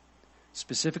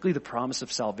 specifically the promise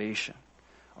of salvation,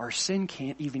 our sin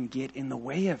can't even get in the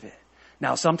way of it.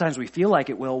 Now, sometimes we feel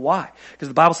like it will. Why? Because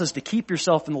the Bible says to keep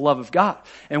yourself in the love of God.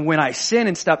 And when I sin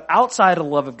and step outside of the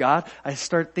love of God, I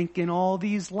start thinking all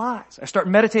these lies. I start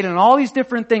meditating on all these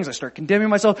different things. I start condemning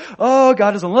myself. Oh,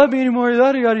 God doesn't love me anymore.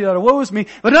 Yada, yada, yada. Woe is me.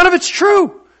 But none of it's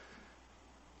true.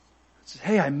 It's,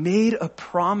 hey, I made a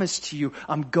promise to you.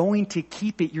 I'm going to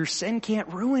keep it. Your sin can't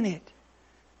ruin it.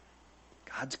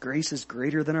 God's grace is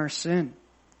greater than our sin.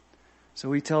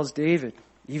 So He tells David,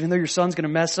 even though your son's going to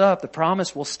mess up, the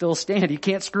promise will still stand. You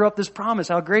can't screw up this promise.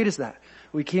 How great is that?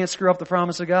 We can't screw up the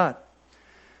promise of God.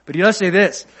 But He does say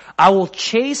this, I will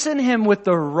chasten him with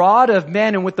the rod of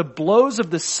men and with the blows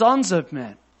of the sons of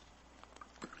men.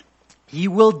 He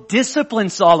will discipline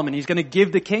Solomon. He's going to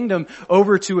give the kingdom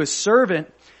over to a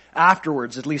servant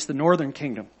afterwards, at least the northern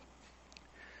kingdom.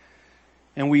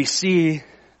 And we see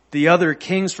the other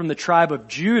kings from the tribe of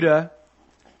Judah,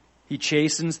 He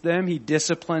chastens them, He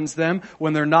disciplines them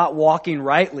when they're not walking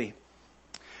rightly.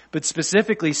 But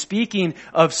specifically speaking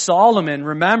of Solomon,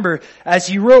 remember, as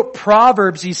he wrote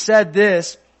Proverbs, he said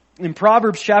this in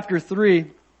Proverbs chapter 3,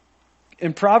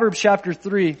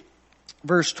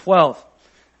 verse 12.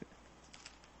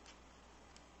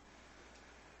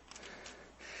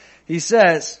 He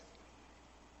says,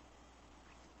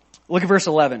 look at verse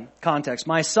 11, context.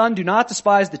 My son, do not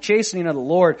despise the chastening of the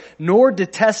Lord, nor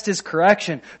detest His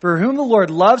correction. For whom the Lord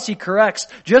loves, He corrects,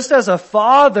 just as a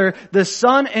father, the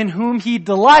son in whom He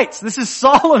delights. This is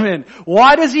Solomon.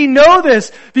 Why does he know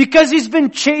this? Because he's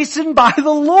been chastened by the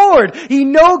Lord. He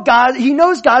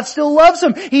knows God still loves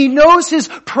him. He knows His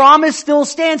promise still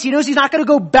stands. He knows he's not going to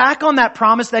go back on that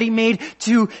promise that he made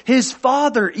to his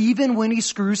father, even when he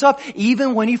screws up,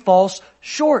 even when he falls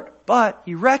short. But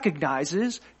he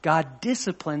recognizes God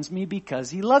disciplines me because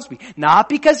He loves me. Not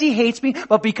because He hates me,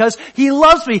 but because He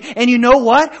loves me. And you know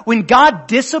what? When God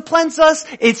disciplines us,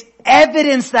 it's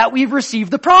evidence that we've received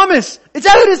the promise. It's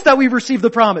evidence that we've received the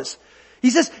promise. He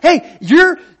says, hey,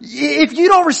 if you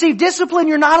don't receive discipline,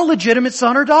 you're not a legitimate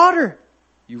son or daughter.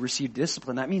 You receive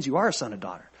discipline, that means you are a son or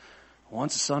daughter.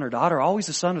 Once a son or daughter, always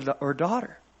a son or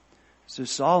daughter. So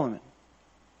Solomon,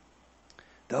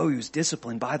 though he was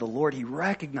disciplined by the Lord, he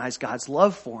recognized God's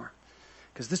love for him.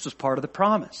 Because this was part of the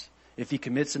promise. If he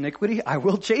commits iniquity, I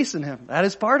will chasten him. That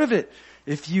is part of it.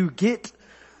 If you get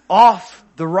off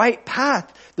the right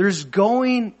path, there is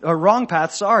going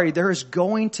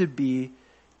to be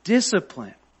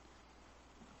discipline.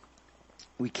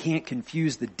 We can't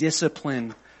confuse the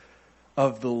discipline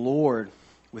of the Lord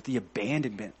with the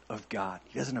abandonment of God.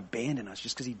 He doesn't abandon us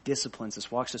just because He disciplines us,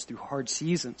 walks us through hard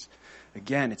seasons.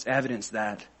 Again, it's evidence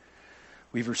that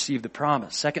we've received the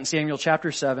promise. 2 Samuel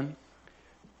chapter 7,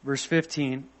 verse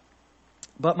 15.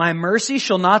 But my mercy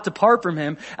shall not depart from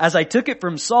him, as I took it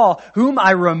from Saul, whom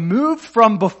I removed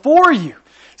from before you.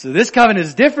 So this covenant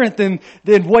is different than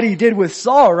what He did with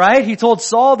Saul, right? He told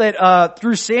Saul that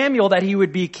through Samuel that he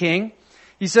would be king.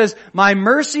 He says, my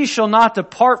mercy shall not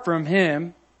depart from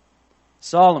him,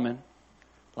 Solomon,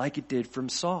 like it did from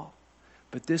Saul.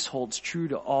 But this holds true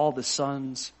to all the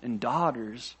sons and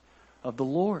daughters of the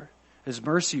Lord. His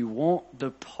mercy won't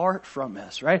depart from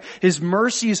us, right? His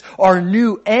mercies are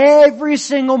new every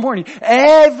single morning.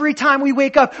 Every time we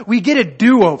wake up, we get a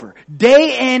do-over.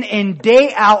 Day in and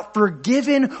day out,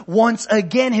 forgiven once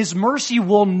again. His mercy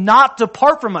will not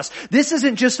depart from us. This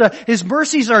isn't just His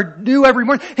mercies are new every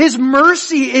morning. His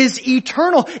mercy is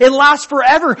eternal. It lasts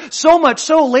forever. So much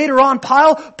so later on,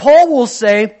 Paul will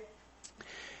say,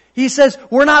 he says,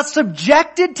 we're not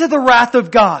subjected to the wrath of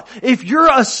God. If you're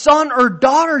a son or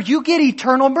daughter, you get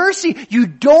eternal mercy. You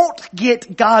don't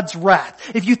get God's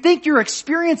wrath. If you think you're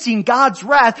experiencing God's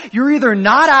wrath, you're either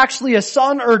not actually a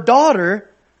son or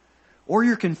daughter, or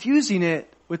you're confusing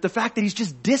it with the fact that He's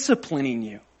just disciplining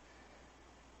you.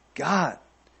 God,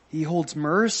 He holds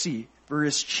mercy for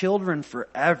His children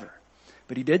forever.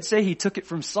 But he did say he took it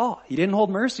from Saul. He didn't hold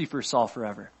mercy for Saul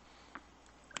forever.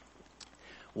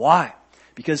 Why?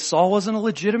 Because Saul wasn't a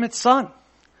legitimate son.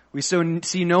 We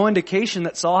see no indication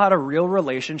that Saul had a real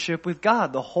relationship with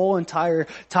God. The whole entire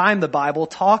time the Bible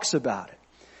talks about it.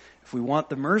 If we want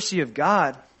the mercy of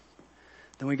God,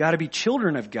 then we got to be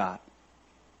children of God.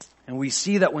 And we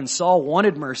see that when Saul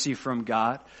wanted mercy from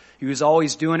God, he was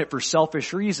always doing it for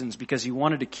selfish reasons because he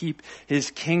wanted to keep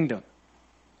his kingdom.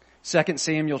 2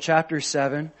 Samuel chapter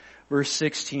 7, verse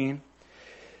 16.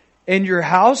 And your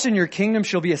house and your kingdom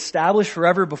shall be established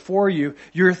forever before you.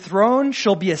 Your throne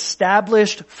shall be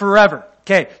established forever.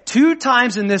 Okay, 2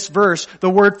 times in this verse, the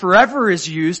word forever is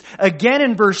used. Again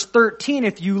in verse 13,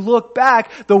 if you look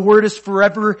back, the word is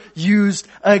forever used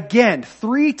again.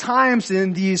 3 times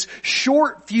in these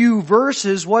short few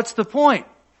verses, what's the point?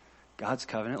 God's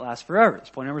covenant lasts forever.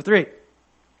 That's point number 3.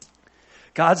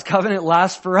 God's covenant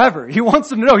lasts forever. He wants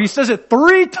them to know. He says it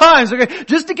 3 times. Okay,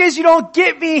 just in case you don't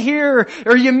get me here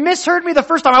or you misheard me the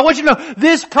first time, I want you to know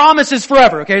this promise is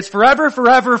forever. Okay, it's forever,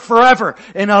 forever, forever.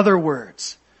 In other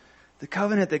words, the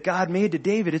covenant that God made to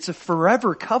David, it's a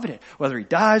forever covenant. Whether he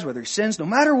dies, whether he sins, no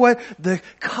matter what, the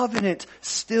covenant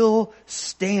still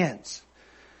stands.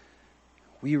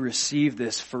 We receive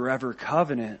this forever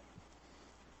covenant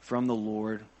from the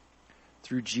Lord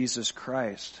through Jesus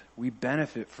Christ. We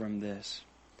benefit from this.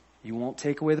 He won't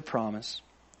take away the promise.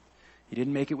 He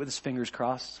didn't make it with his fingers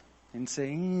crossed and say,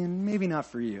 maybe not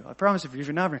for you. I promise if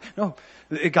you're not for you.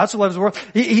 No, God so loves the world.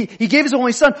 He gave his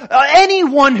only son.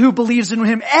 Anyone who believes in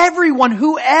him, everyone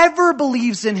who ever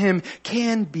believes in him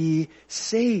can be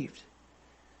saved.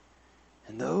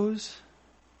 And those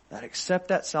that accept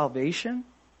that salvation,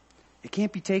 it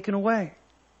can't be taken away.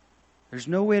 There's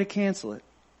no way to cancel it.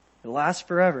 It lasts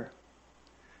forever.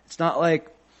 It's not like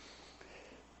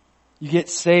you get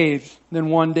saved, then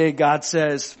one day God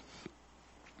says,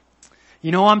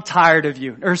 I'm tired of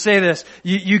you. Or say this,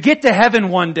 you get to heaven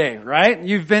one day, right?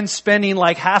 You've been spending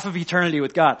like half of eternity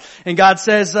with God. And God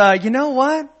says, you know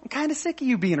what? I'm kind of sick of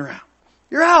you being around.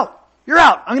 You're out. You're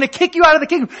out. I'm going to kick you out of the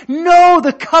kingdom. No,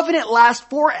 the covenant lasts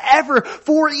forever,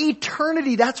 for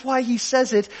eternity. That's why he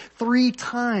says it 3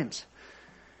 times.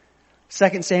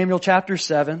 2 Samuel chapter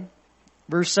 7,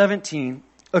 verse 17.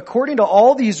 According to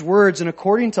all these words and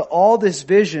according to all this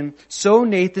vision, so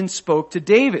Nathan spoke to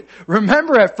David.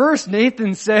 Remember at first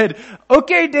Nathan said,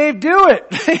 okay, Dave, do it.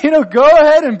 Go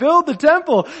ahead and build the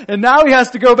temple. And now he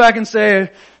has to go back and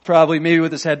say, probably maybe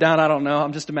with his head down, I don't know.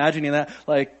 I'm just imagining that.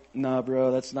 No,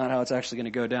 bro, that's not how it's actually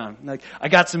going to go down. I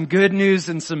got some good news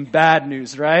and some bad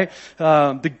news, right?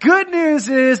 The good news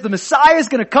is the Messiah is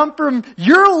going to come from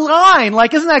your line.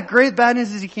 Isn't that great? Bad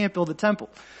news is you can't build a temple.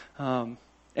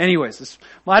 Anyways, this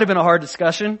might have been a hard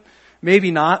discussion.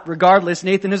 Maybe not. Regardless,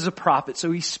 Nathan is a prophet,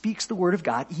 so he speaks the word of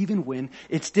God even when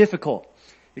it's difficult.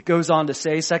 It goes on to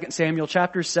say, 2 Samuel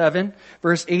chapter 7,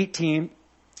 verse 18,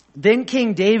 Then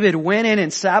King David went in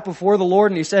and sat before the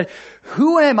Lord, and he said,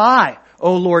 Who am I,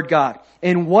 O Lord God?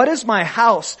 And what is my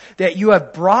house that you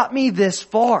have brought me this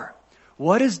far?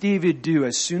 What does David do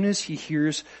as soon as he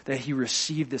hears that he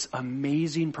received this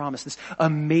amazing promise, this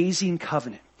amazing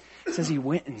covenant? It says he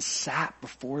went and sat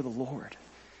before the Lord.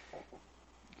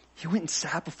 He went and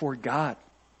sat before God.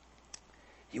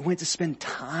 He went to spend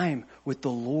time with the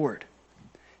Lord,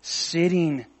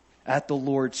 sitting at the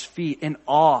Lord's feet in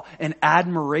awe and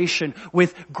admiration,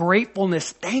 with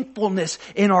gratefulness, thankfulness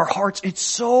in our hearts. It's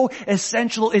so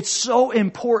essential. It's so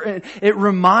important. It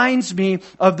reminds me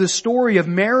of the story of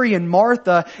Mary and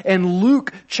Martha in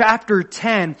Luke chapter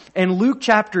 10. In Luke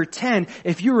chapter 10,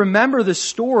 if you remember the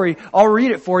story, I'll read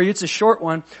it for you. It's a short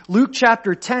one. Luke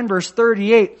chapter 10, verse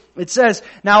 38. It says,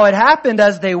 Now it happened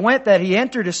as they went that he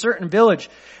entered a certain village,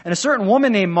 and a certain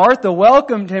woman named Martha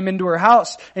welcomed him into her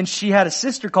house, and she had a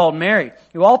sister called Mary,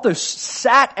 who also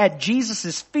sat at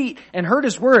Jesus' feet and heard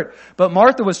his word. But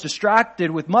Martha was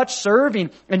distracted with much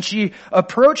serving, and she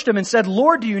approached him and said,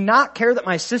 Lord, do you not care that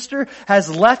my sister has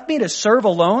left me to serve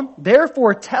alone?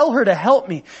 Therefore tell her to help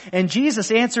me. And Jesus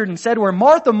answered and said to her,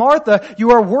 Martha, Martha,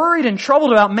 you are worried and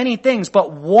troubled about many things,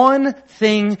 but one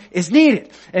thing is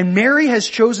needed. And Mary has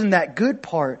chosen that good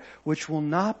part which will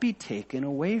not be taken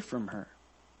away from her.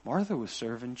 Martha was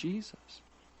serving Jesus.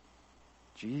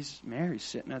 Mary's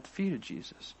sitting at the feet of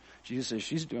Jesus. Jesus says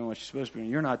she's doing what she's supposed to be,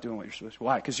 and you're not doing what you're supposed to be.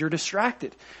 Why? Because you're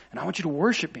distracted. And I want you to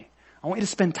worship me. I want you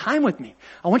to spend time with me.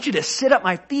 I want you to sit at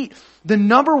my feet. The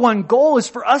number one goal is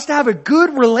for us to have a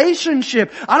good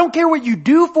relationship. I don't care what you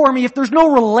do for me if there's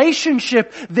no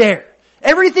relationship there.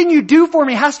 Everything you do for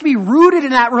me has to be rooted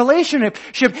in that relationship.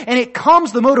 And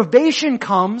the motivation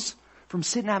comes from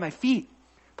sitting at my feet.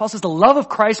 Paul says the love of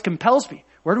Christ compels me.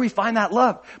 Where do we find that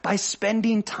love? By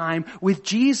spending time with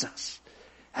Jesus.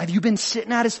 Have you been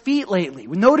sitting at his feet lately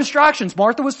with no distractions?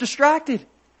 Martha was distracted.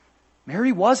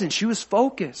 Mary wasn't. She was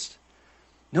focused.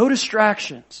 No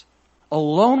distractions.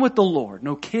 Alone with the Lord.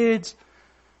 No kids.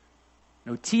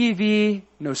 No TV.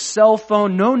 No cell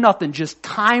phone. No nothing. Just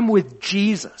time with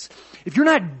Jesus. If you're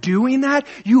not doing that,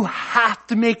 you have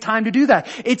to make time to do that.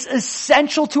 It's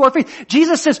essential to our faith.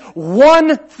 Jesus says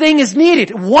one thing is needed.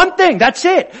 One thing. That's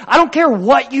it. I don't care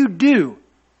what you do.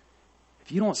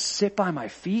 If you don't sit by my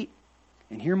feet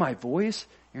and hear my voice,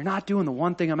 you're not doing the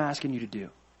one thing I'm asking you to do.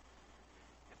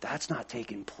 If that's not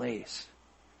taking place,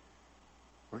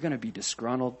 we're going to be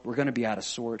disgruntled. We're going to be out of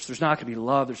sorts. There's not going to be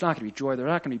love. There's not going to be joy. There's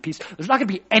not going to be peace. There's not going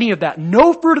to be any of that.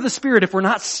 No fruit of the Spirit if we're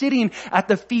not sitting at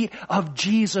the feet of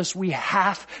Jesus. We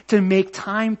have to make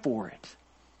time for it.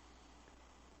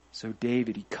 So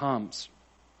David, he comes.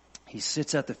 He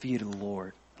sits at the feet of the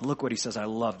Lord. Look what he says. I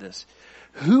love this.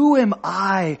 Who am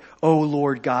I, O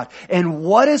Lord God? And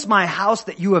what is my house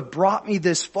that you have brought me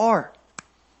this far?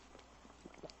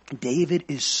 David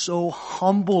is so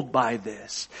humbled by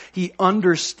this. He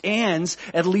understands,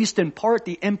 at least in part,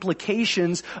 the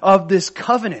implications of this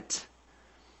covenant.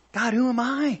 God, who am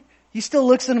I? He still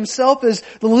looks at himself as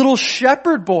the little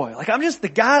shepherd boy. Like, I'm just the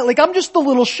guy, like, I'm just the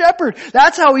little shepherd.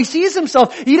 That's how he sees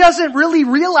himself. He doesn't really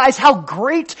realize how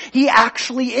great he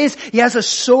actually is. He has a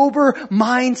sober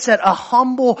mindset, a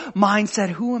humble mindset.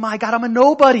 Who am I? God, I'm a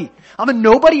nobody. I'm a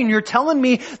nobody, and you're telling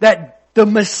me that the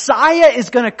Messiah is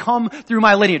going to come through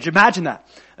my lineage. Imagine that.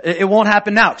 It won't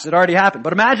happen now because it already happened.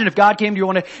 But imagine if God came to you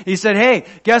and he said, hey,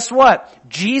 guess what?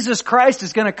 Jesus Christ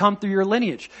is going to come through your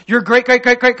lineage. Your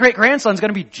great-great-great-great-great-grandson is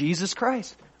going to be Jesus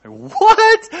Christ.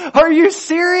 What? Are you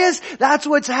serious? That's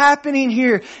what's happening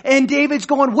here. And David's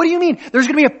going, what do you mean? There's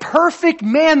going to be a perfect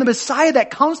man, the Messiah that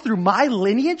comes through my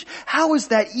lineage? How is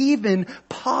that even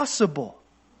possible?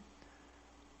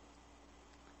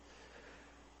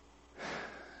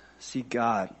 See,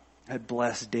 God had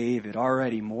blessed David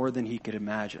already more than he could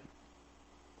imagine.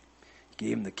 He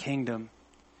gave him the kingdom,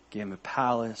 gave him a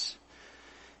palace,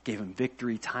 gave him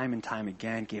victory time and time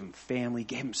again, gave him family,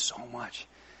 gave him so much.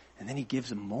 And then he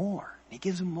gives him more. He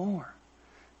gives him more.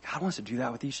 God wants to do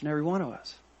that with each and every one of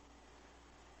us.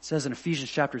 It says in Ephesians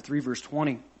chapter 3, verse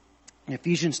 20, in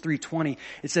Ephesians 3:20,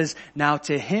 it says, now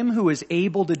to him who is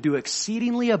able to do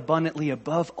exceedingly abundantly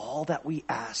above all that we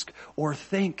ask or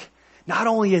think. Not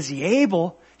only is he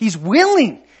able, he's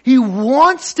willing. He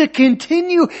wants to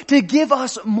continue to give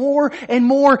us more and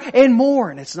more and more.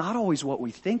 And it's not always what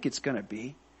we think it's going to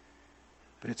be,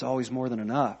 but it's always more than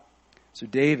enough. So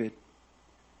David,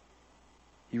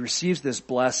 he receives this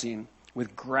blessing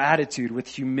with gratitude, with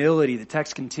humility. The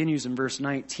text continues in verse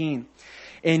 19.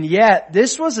 And yet,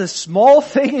 this was a small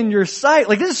thing in your sight.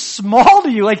 Like, this is small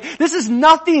to you. Like, this is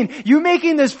nothing. You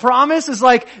making this promise is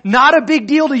like not a big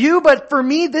deal to you, but for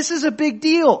me, this is a big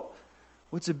deal.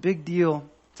 What's a big deal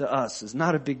to us is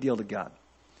not a big deal to God.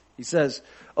 He says,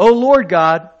 O Lord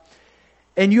God,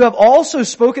 and you have also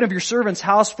spoken of your servant's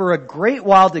house for a great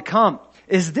while to come.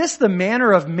 Is this the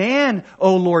manner of man,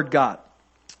 O Lord God?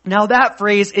 Now that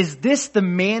phrase, is this the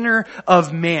manner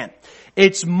of man?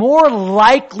 It's more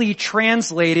likely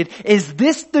translated, is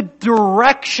this the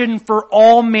direction for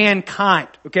all mankind?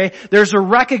 Okay? There's a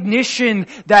recognition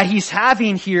that he's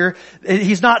having here.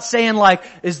 He's not saying like,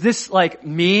 is this like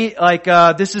me? Like,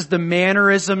 this is the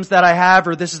mannerisms that I have,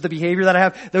 or this is the behavior that I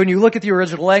have. Though when you look at the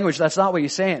original language, that's not what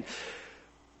he's saying.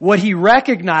 What he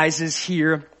recognizes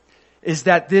here is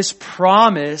that this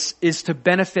promise is to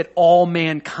benefit all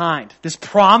mankind. This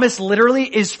promise literally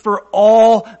is for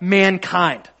all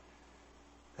mankind.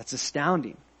 That's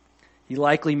astounding. He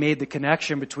likely made the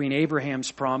connection between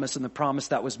Abraham's promise and the promise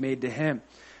that was made to him,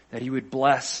 that he would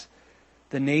bless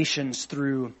the nations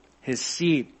through his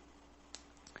seed.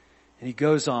 And he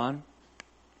goes on.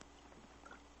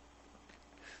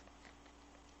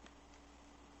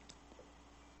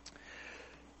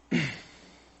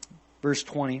 Verse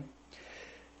 20.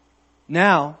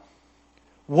 Now,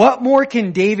 what more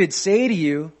can David say to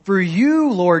you? For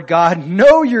you, Lord God,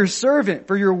 know your servant.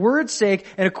 For your word's sake,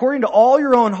 and according to all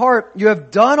your own heart, you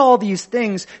have done all these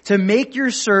things to make your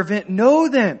servant know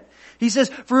them. He says,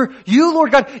 for you,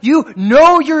 Lord God, you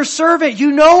know your servant.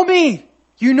 You know me.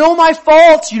 You know my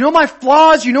faults. You know my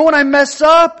flaws. You know when I mess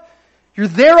up. You're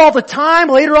there all the time.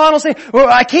 Later on I'll say, well,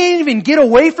 I can't even get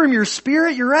away from your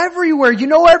spirit. You're everywhere. You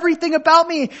know everything about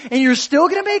me. And you're still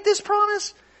going to make this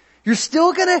promise? You're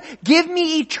still going to give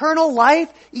me eternal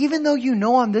life even though you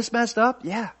know I'm this messed up?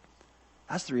 Yeah.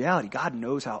 That's the reality. God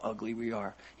knows how ugly we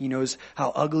are. He knows how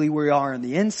ugly we are on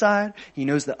the inside. He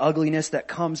knows the ugliness that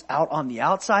comes out on the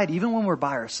outside, even when we're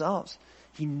by ourselves.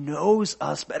 He knows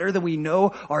us better than we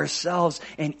know ourselves.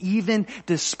 And even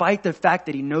despite the fact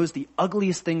that he knows the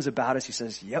ugliest things about us, he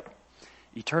says, yep,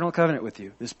 eternal covenant with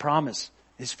you. This promise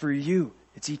is for you.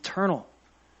 It's eternal.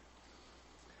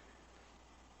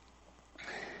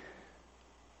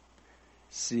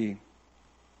 See,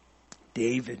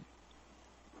 David,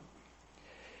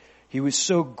 he was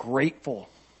so grateful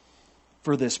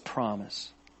for this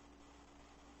promise.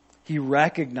 He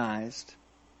recognized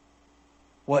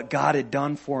what God had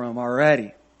done for him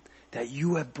already. That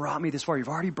you have brought me this far. You've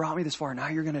already brought me this far. Now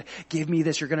you're going to give me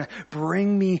this. You're going to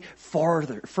bring me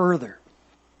further.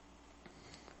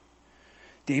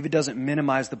 David doesn't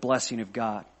minimize the blessing of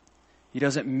God. He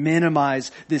doesn't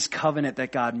minimize this covenant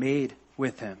that God made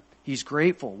with him. He's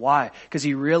grateful. Why? Because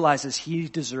he realizes he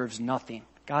deserves nothing.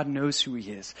 God knows who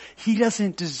he is. He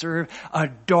doesn't deserve a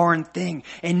darn thing.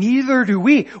 And neither do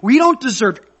we. We don't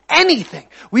deserve anything.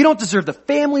 We don't deserve the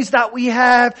families that we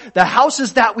have, the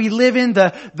houses that we live in,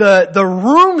 the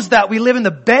rooms that we live in, the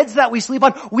beds that we sleep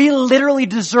on. We literally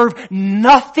deserve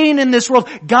nothing in this world.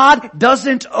 God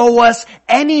doesn't owe us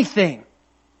anything.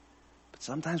 But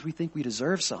sometimes we think we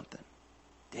deserve something.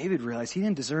 David realized he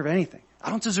didn't deserve anything. I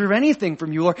don't deserve anything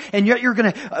from you, Lord, and yet you're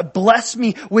going to bless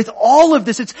me with all of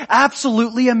this. It's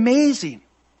absolutely amazing.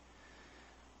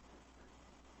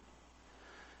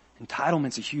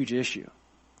 Entitlement's a huge issue.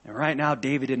 And right now,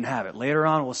 David didn't have it. Later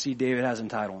on, we'll see David has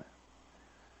entitlement.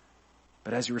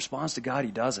 But as he responds to God,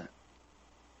 he doesn't.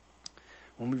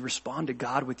 When we respond to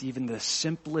God with even the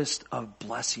simplest of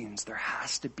blessings, there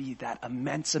has to be that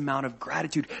immense amount of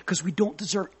gratitude because we don't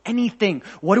deserve anything.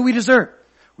 What do we deserve?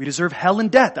 We deserve hell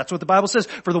and death. That's what the Bible says.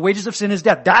 For the wages of sin is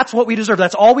death. That's what we deserve.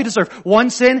 That's all we deserve.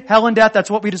 One sin, hell and death. That's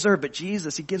what we deserve. But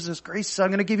Jesus, he gives us grace. So I'm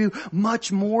going to give you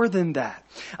much more than that.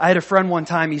 I had a friend one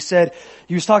time. He said,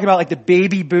 he was talking about like the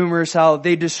baby boomers, how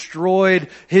they destroyed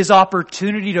his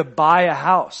opportunity to buy a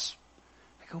house.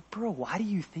 I go, bro, why do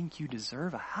you think you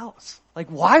deserve a house? Like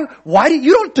why do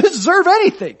you don't deserve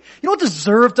anything? You don't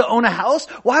deserve to own a house.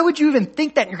 Why would you even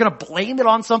think that? You're going to blame it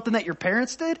on something that your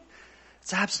parents did?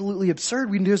 It's absolutely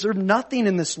absurd. We deserve nothing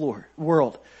in this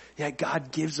world. Yet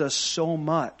God gives us so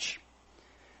much.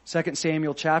 2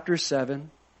 Samuel chapter 7.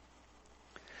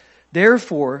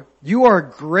 Therefore, you are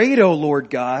great, O Lord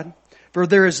God, for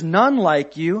there is none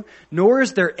like you, nor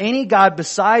is there any God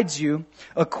besides you,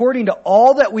 according to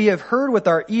all that we have heard with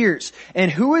our ears. And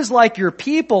who is like your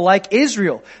people, like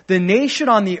Israel, the nation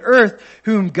on the earth,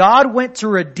 whom God went to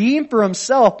redeem for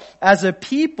himself as a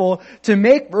people, to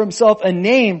make for himself a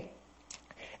name,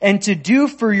 and to do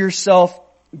for yourself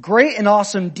great and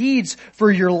awesome deeds for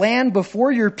your land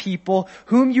before your people,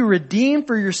 whom you redeemed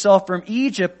for yourself from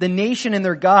Egypt, the nation and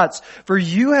their gods. For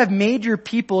you have made your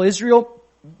people Israel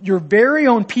your very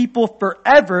own people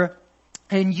forever,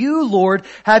 and you, Lord,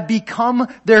 have become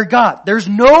their God. There's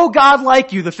no God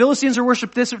like you. The Philistines are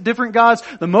worshiping different gods.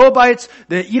 The Moabites,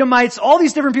 the Edomites, all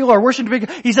these different people are worshiping.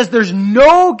 He says, there's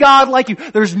no God like you.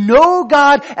 There's no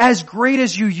God as great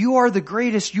as you. You are the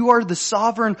greatest. You are the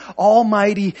sovereign,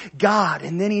 almighty God.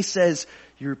 And then he says,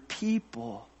 your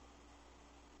people.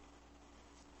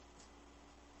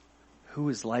 Who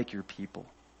is like your people?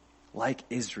 Like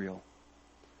Israel,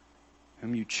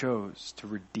 whom you chose to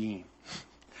redeem.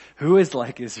 Who is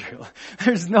like Israel?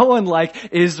 There's no one like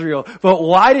Israel. But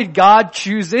why did God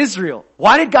choose Israel?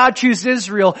 Why did God choose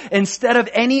Israel instead of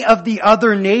any of the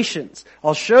other nations?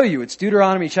 I'll show you. It's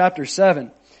Deuteronomy chapter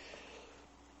 7.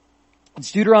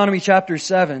 It's Deuteronomy chapter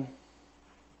 7.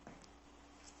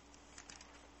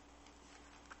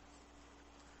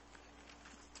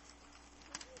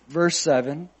 Verse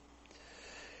 7.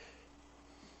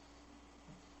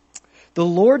 The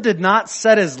Lord did not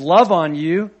set his love on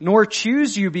you, nor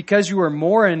choose you because you are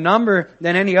more in number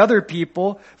than any other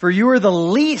people, for you are the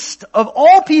least of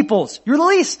all peoples. You're the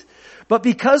least. But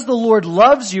because the Lord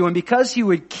loves you and because he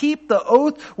would keep the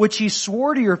oath which he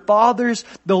swore to your fathers,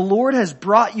 the Lord has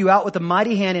brought you out with a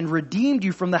mighty hand and redeemed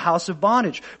you from the house of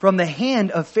bondage, from the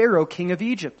hand of Pharaoh, king of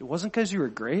Egypt. It wasn't because you were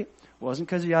great. It wasn't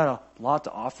because you had a lot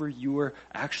to offer. You were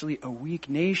actually a weak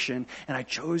nation, and I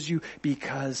chose you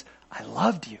because I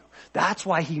loved you. That's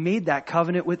why he made that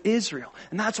covenant with Israel.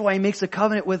 And that's why he makes a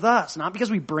covenant with us. Not because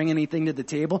we bring anything to the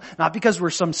table. Not because we're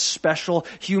some special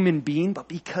human being. But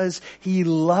because he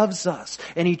loves us.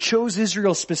 And he chose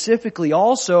Israel specifically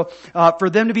also for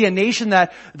them to be a nation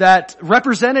that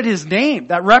represented his name.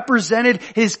 That represented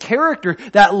his character.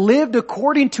 That lived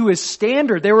according to his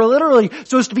standard. They were literally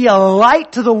supposed to be a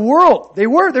light to the world. They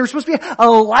were supposed to be a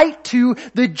light to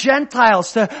the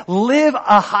Gentiles. To live at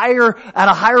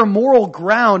a higher moral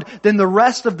ground than the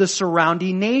rest of the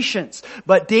surrounding nations.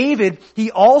 But David,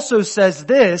 he also says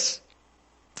this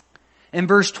In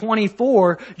verse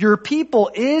 24, your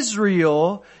people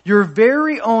Israel, your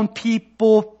very own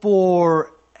people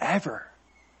forever.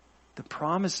 The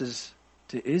promises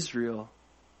to Israel,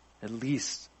 at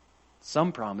least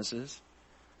some promises,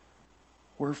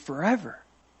 were forever.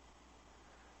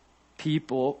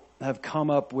 People have come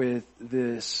up with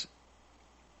this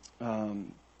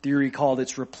theory called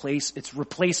it's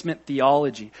replacement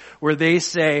theology, where they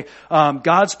say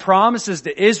God's promises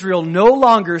to Israel no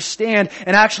longer stand,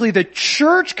 and actually the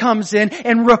church comes in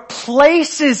and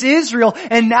replaces Israel,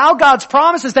 and now God's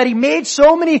promises that He made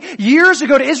so many years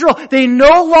ago to Israel, they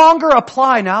no longer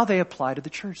apply. Now they apply to the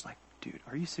church. Like, dude,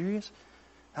 are you serious?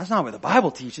 That's not what the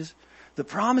Bible teaches. The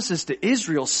promises to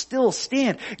Israel still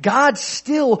stand. God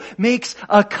still makes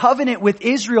a covenant with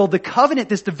Israel. The covenant,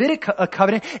 this Davidic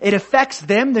covenant, it affects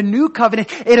them. The new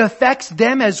covenant, it affects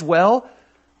them as well.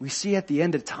 We see at the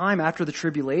end of time, after the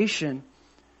tribulation,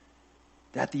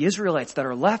 that the Israelites that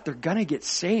are left, they're going to get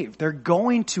saved. They're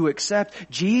going to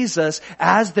accept Jesus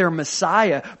as their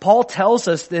Messiah. Paul tells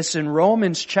us this in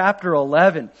Romans chapter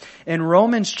 11. In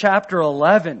Romans chapter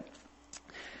 11,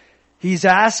 he's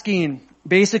asking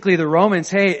basically the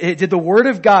Romans, hey, did the Word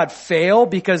of God fail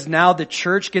because now the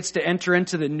church gets to enter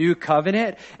into the new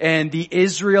covenant and the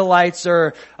Israelites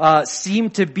seem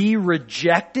to be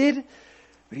rejected?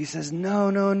 But he says,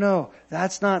 no,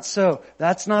 that's not so.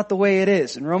 That's not the way it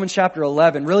is. In Romans chapter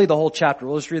 11, really the whole chapter,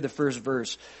 we'll just read the first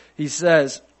verse. He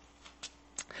says,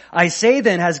 I say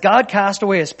then, has God cast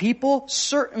away His people?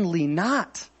 Certainly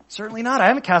not. Certainly not. I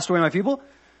haven't cast away my people.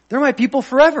 They're my people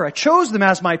forever. I chose them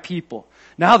as my people.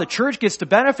 Now the church gets to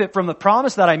benefit from the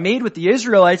promise that I made with the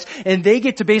Israelites, and they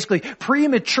get to basically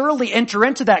prematurely enter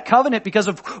into that covenant because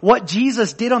of what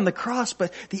Jesus did on the cross.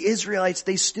 But the Israelites,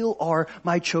 they still are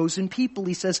my chosen people.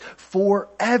 He says,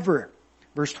 forever.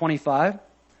 Verse 25.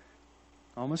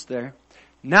 Almost there.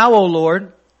 Now, O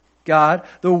Lord God,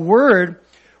 the word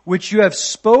which you have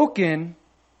spoken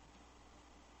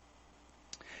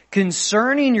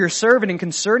concerning your servant and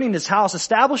concerning his house,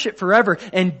 establish it forever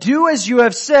and do as you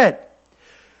have said.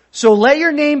 So let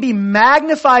your name be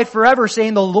magnified forever,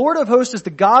 saying, the Lord of hosts is the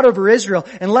God over Israel,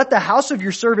 and let the house of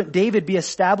your servant David be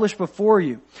established before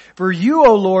you. For you,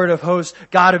 O Lord of hosts,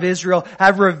 God of Israel,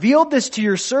 have revealed this to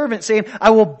your servant, saying,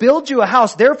 I will build you a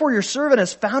house. Therefore your servant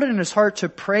has found it in his heart to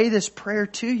pray this prayer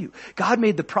to you. God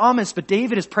made the promise, but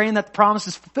David is praying that the promise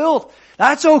is fulfilled.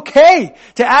 That's okay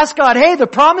to ask God, hey, the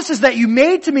promises that you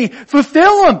made to me,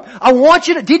 fulfill them. I want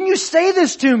you to, didn't you say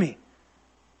this to me?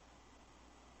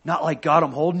 Not like, God,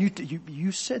 I'm holding you to,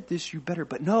 you said this, you better.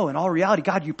 But no, in all reality,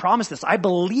 God, you promised this. I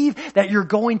believe that you're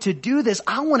going to do this.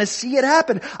 I want to see it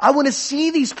happen. I want to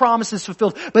see these promises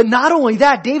fulfilled. But not only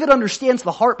that, David understands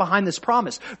the heart behind this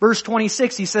promise. Verse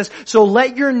 26, he says, so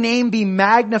let your name be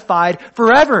magnified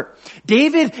forever.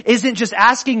 David isn't just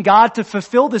asking God to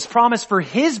fulfill this promise for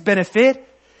his benefit.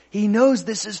 He knows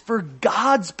this is for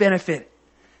God's benefit.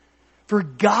 For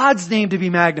God's name to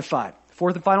be magnified.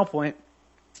 Fourth and final point.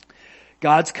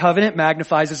 God's covenant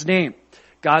magnifies His name.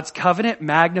 God's covenant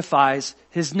magnifies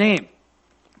His name.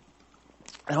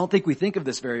 I don't think we think of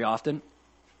this very often,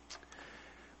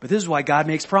 but this is why God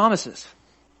makes promises.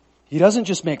 He doesn't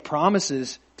just make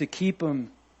promises to keep them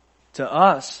to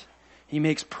us. He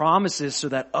makes promises so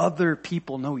that other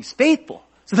people know He's faithful.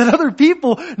 So that other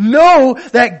people know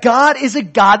that God is a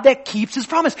God that keeps His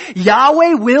promise.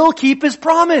 Yahweh will keep His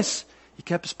promise. He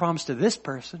kept His promise to this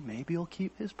person. Maybe He'll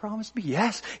keep His promise to me.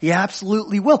 Yes, He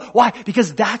absolutely will. Why?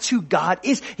 Because that's who God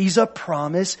is. He's a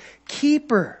promise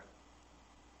keeper.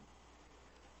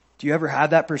 Do you ever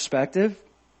have that perspective?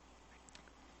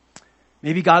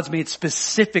 Maybe God's made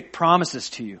specific promises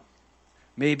to you.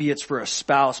 Maybe it's for a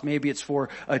spouse. Maybe it's for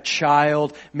a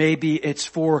child. Maybe it's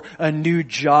for a new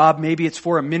job. Maybe it's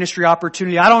for a ministry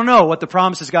opportunity. I don't know what the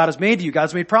promises God has made to you.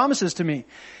 God's made promises to me.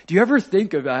 Do you ever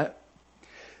think of that?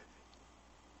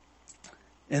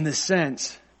 In the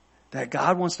sense that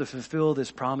God wants to fulfill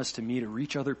this promise to me to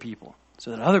reach other people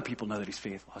so that other people know that He's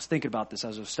faithful. I was thinking about this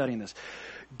as I was studying this.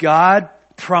 God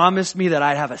promised me that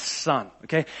I'd have a son,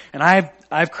 okay? And I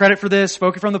have credit for this,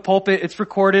 spoken from the pulpit. It's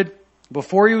recorded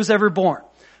before he was ever born.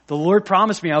 The Lord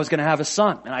promised me I was going to have a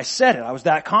son, and I said it. I was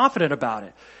that confident about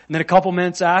it. And then a couple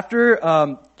minutes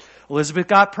after, Elizabeth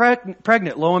got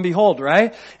pregnant, lo and behold,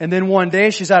 right? And then one day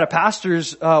she's at a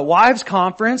pastor's wives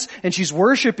conference and she's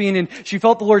worshiping and she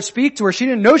felt the Lord speak to her. She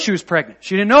didn't know she was pregnant.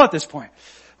 She didn't know at this point.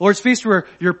 The Lord speaks to her,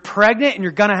 you're pregnant and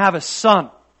you're going to have a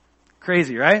son.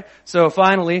 Crazy, right? So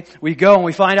finally we go and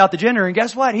we find out the gender and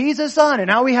guess what? He's a son and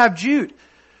now we have Jude.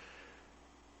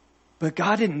 But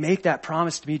God didn't make that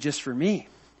promise to me just for me.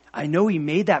 I know He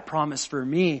made that promise for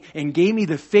me and gave me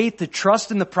the faith to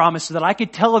trust in the promise so that I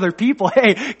could tell other people,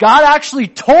 hey, God actually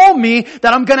told me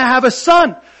that I'm going to have a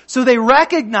son. So they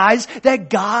recognize that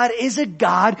God is a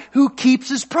God who keeps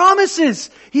His promises.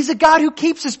 He's a God who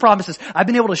keeps His promises. I've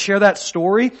been able to share that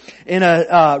story in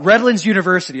Redlands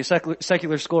University, a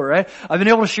secular school, right? I've been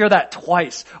able to share that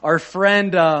twice. Our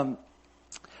friend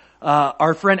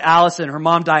Allison, her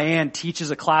mom Diane,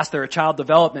 teaches a class there, a child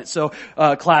development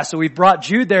class. So we brought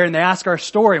Jude there and they ask our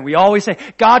story. And we always say,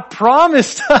 God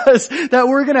promised us that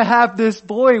we're going to have this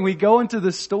boy. And we go into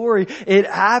the story. It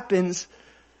happens.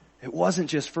 It wasn't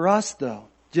just for us though.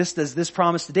 Just as this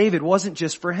promise to David wasn't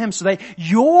just for him. So that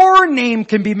your name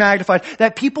can be magnified.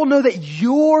 That people know that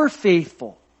you're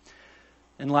faithful.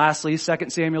 And lastly, 2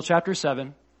 Samuel chapter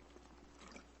 7,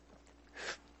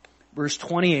 verse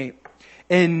 28.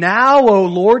 And now, O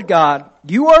Lord God,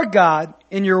 you are God,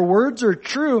 and your words are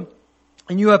true,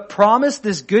 and you have promised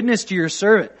this goodness to your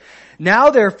servant.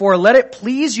 Now therefore, let it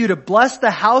please you to bless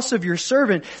the house of your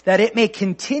servant, that it may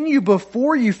continue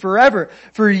before you forever.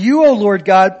 For you, O Lord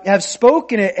God, have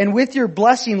spoken it, and with your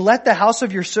blessing, let the house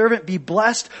of your servant be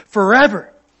blessed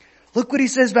forever. Look what he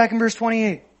says back in verse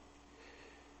 28.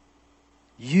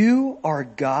 You are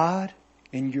God,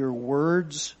 and your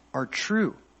words are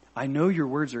true. I know your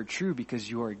words are true because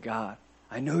you are God.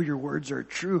 I know your words are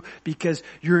true because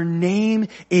your name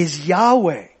is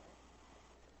Yahweh.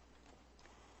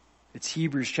 It's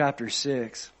Hebrews chapter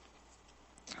 6,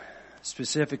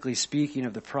 specifically speaking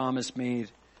of the promise made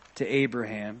to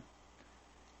Abraham,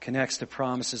 connects to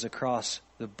promises across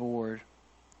the board.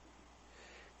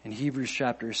 In Hebrews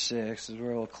chapter 6 is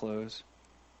where we'll close.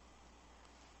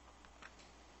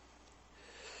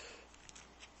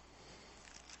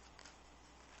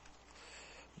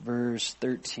 Verse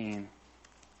 13.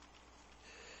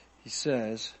 He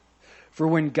says, for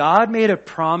when God made a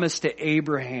promise to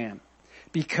Abraham,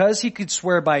 because He could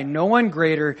swear by no one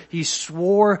greater, He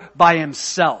swore by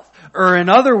Himself. Or in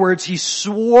other words, He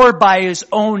swore by His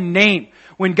own name.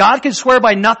 When God could swear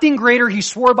by nothing greater, He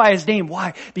swore by His name.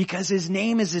 Why? Because His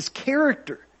name is His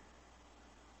character.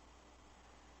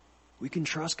 We can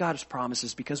trust God's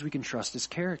promises because we can trust His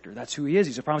character. That's who He is.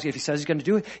 He's a promise. If He says He's going to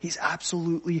do it, He's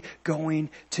absolutely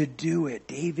going to do it.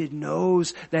 David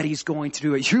knows that He's going to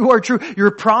do it. You are true.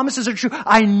 Your promises are true.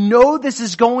 I know this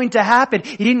is going to happen.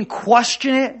 He didn't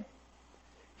question it.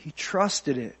 He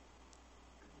trusted it.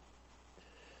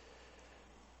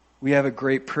 We have a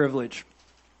great privilege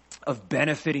of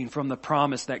benefiting from the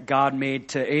promise that God made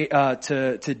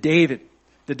to David,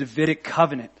 the Davidic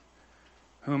Covenant,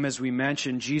 whom, as we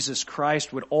mentioned, Jesus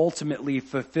Christ would ultimately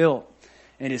fulfill,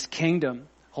 and His kingdom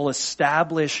He'll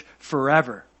establish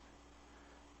forever.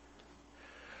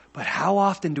 But how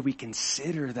often do we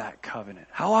consider that covenant?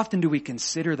 How often do we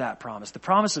consider that promise? The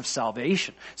promise of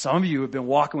salvation. Some of you have been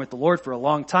walking with the Lord for a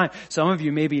long time. Some of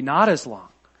you maybe not as long.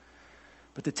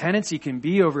 But the tendency can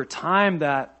be over time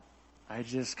that I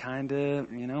just kind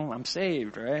of, I'm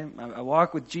saved, right? I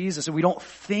walk with Jesus and we don't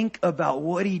think about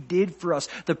what He did for us,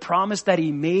 the promise that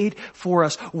He made for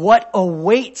us, what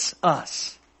awaits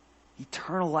us.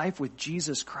 Eternal life with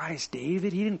Jesus Christ.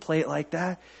 David, he didn't play it like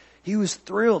that. He was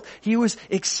thrilled. He was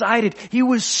excited. He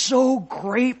was so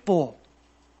grateful.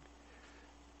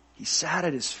 He sat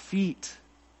at His feet,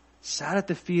 sat at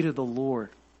the feet of the Lord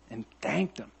and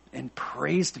thanked Him and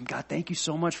praised Him. God, thank you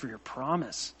so much for your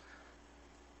promise.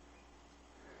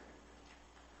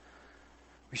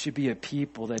 We should be a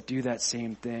people that do that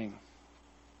same thing.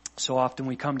 So often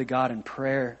we come to God in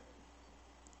prayer.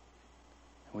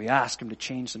 And we ask Him to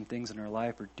change some things in our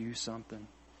life or do something.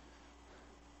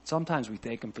 Sometimes we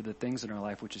thank Him for the things in our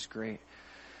life, which is great.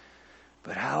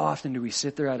 But how often do we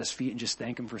sit there at His feet and just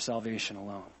thank Him for salvation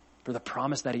alone? For the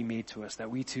promise that He made to us,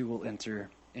 that we too will enter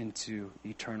into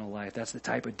eternal life. That's the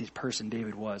type of person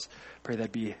David was. Pray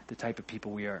that'd be the type of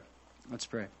people we are. Let's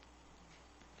pray.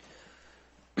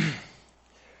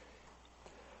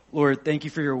 Lord, thank you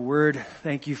for your word.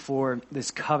 Thank you for this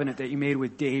covenant that you made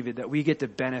with David that we get to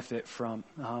benefit from.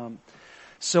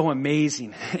 So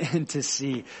amazing and to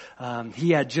see.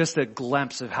 He had just a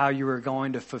glimpse of how you were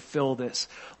going to fulfill this.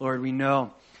 Lord, we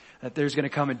know that there's going to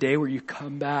come a day where you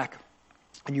come back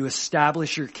and you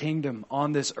establish your kingdom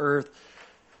on this earth,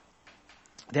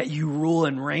 that you rule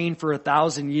and reign for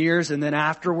 1,000 years, and then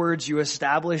afterwards you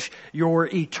establish your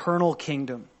eternal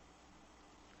kingdom.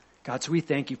 God, so we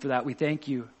thank you for that. We thank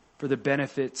you for the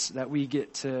benefits that we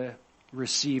get to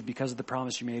receive because of the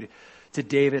promise you made to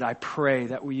David. I pray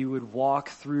that we would walk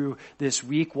through this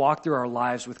week, walk through our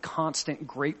lives with constant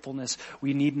gratefulness.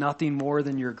 We need nothing more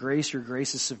than your grace. Your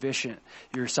grace is sufficient.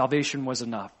 Your salvation was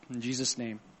enough. In Jesus'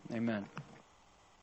 name, amen.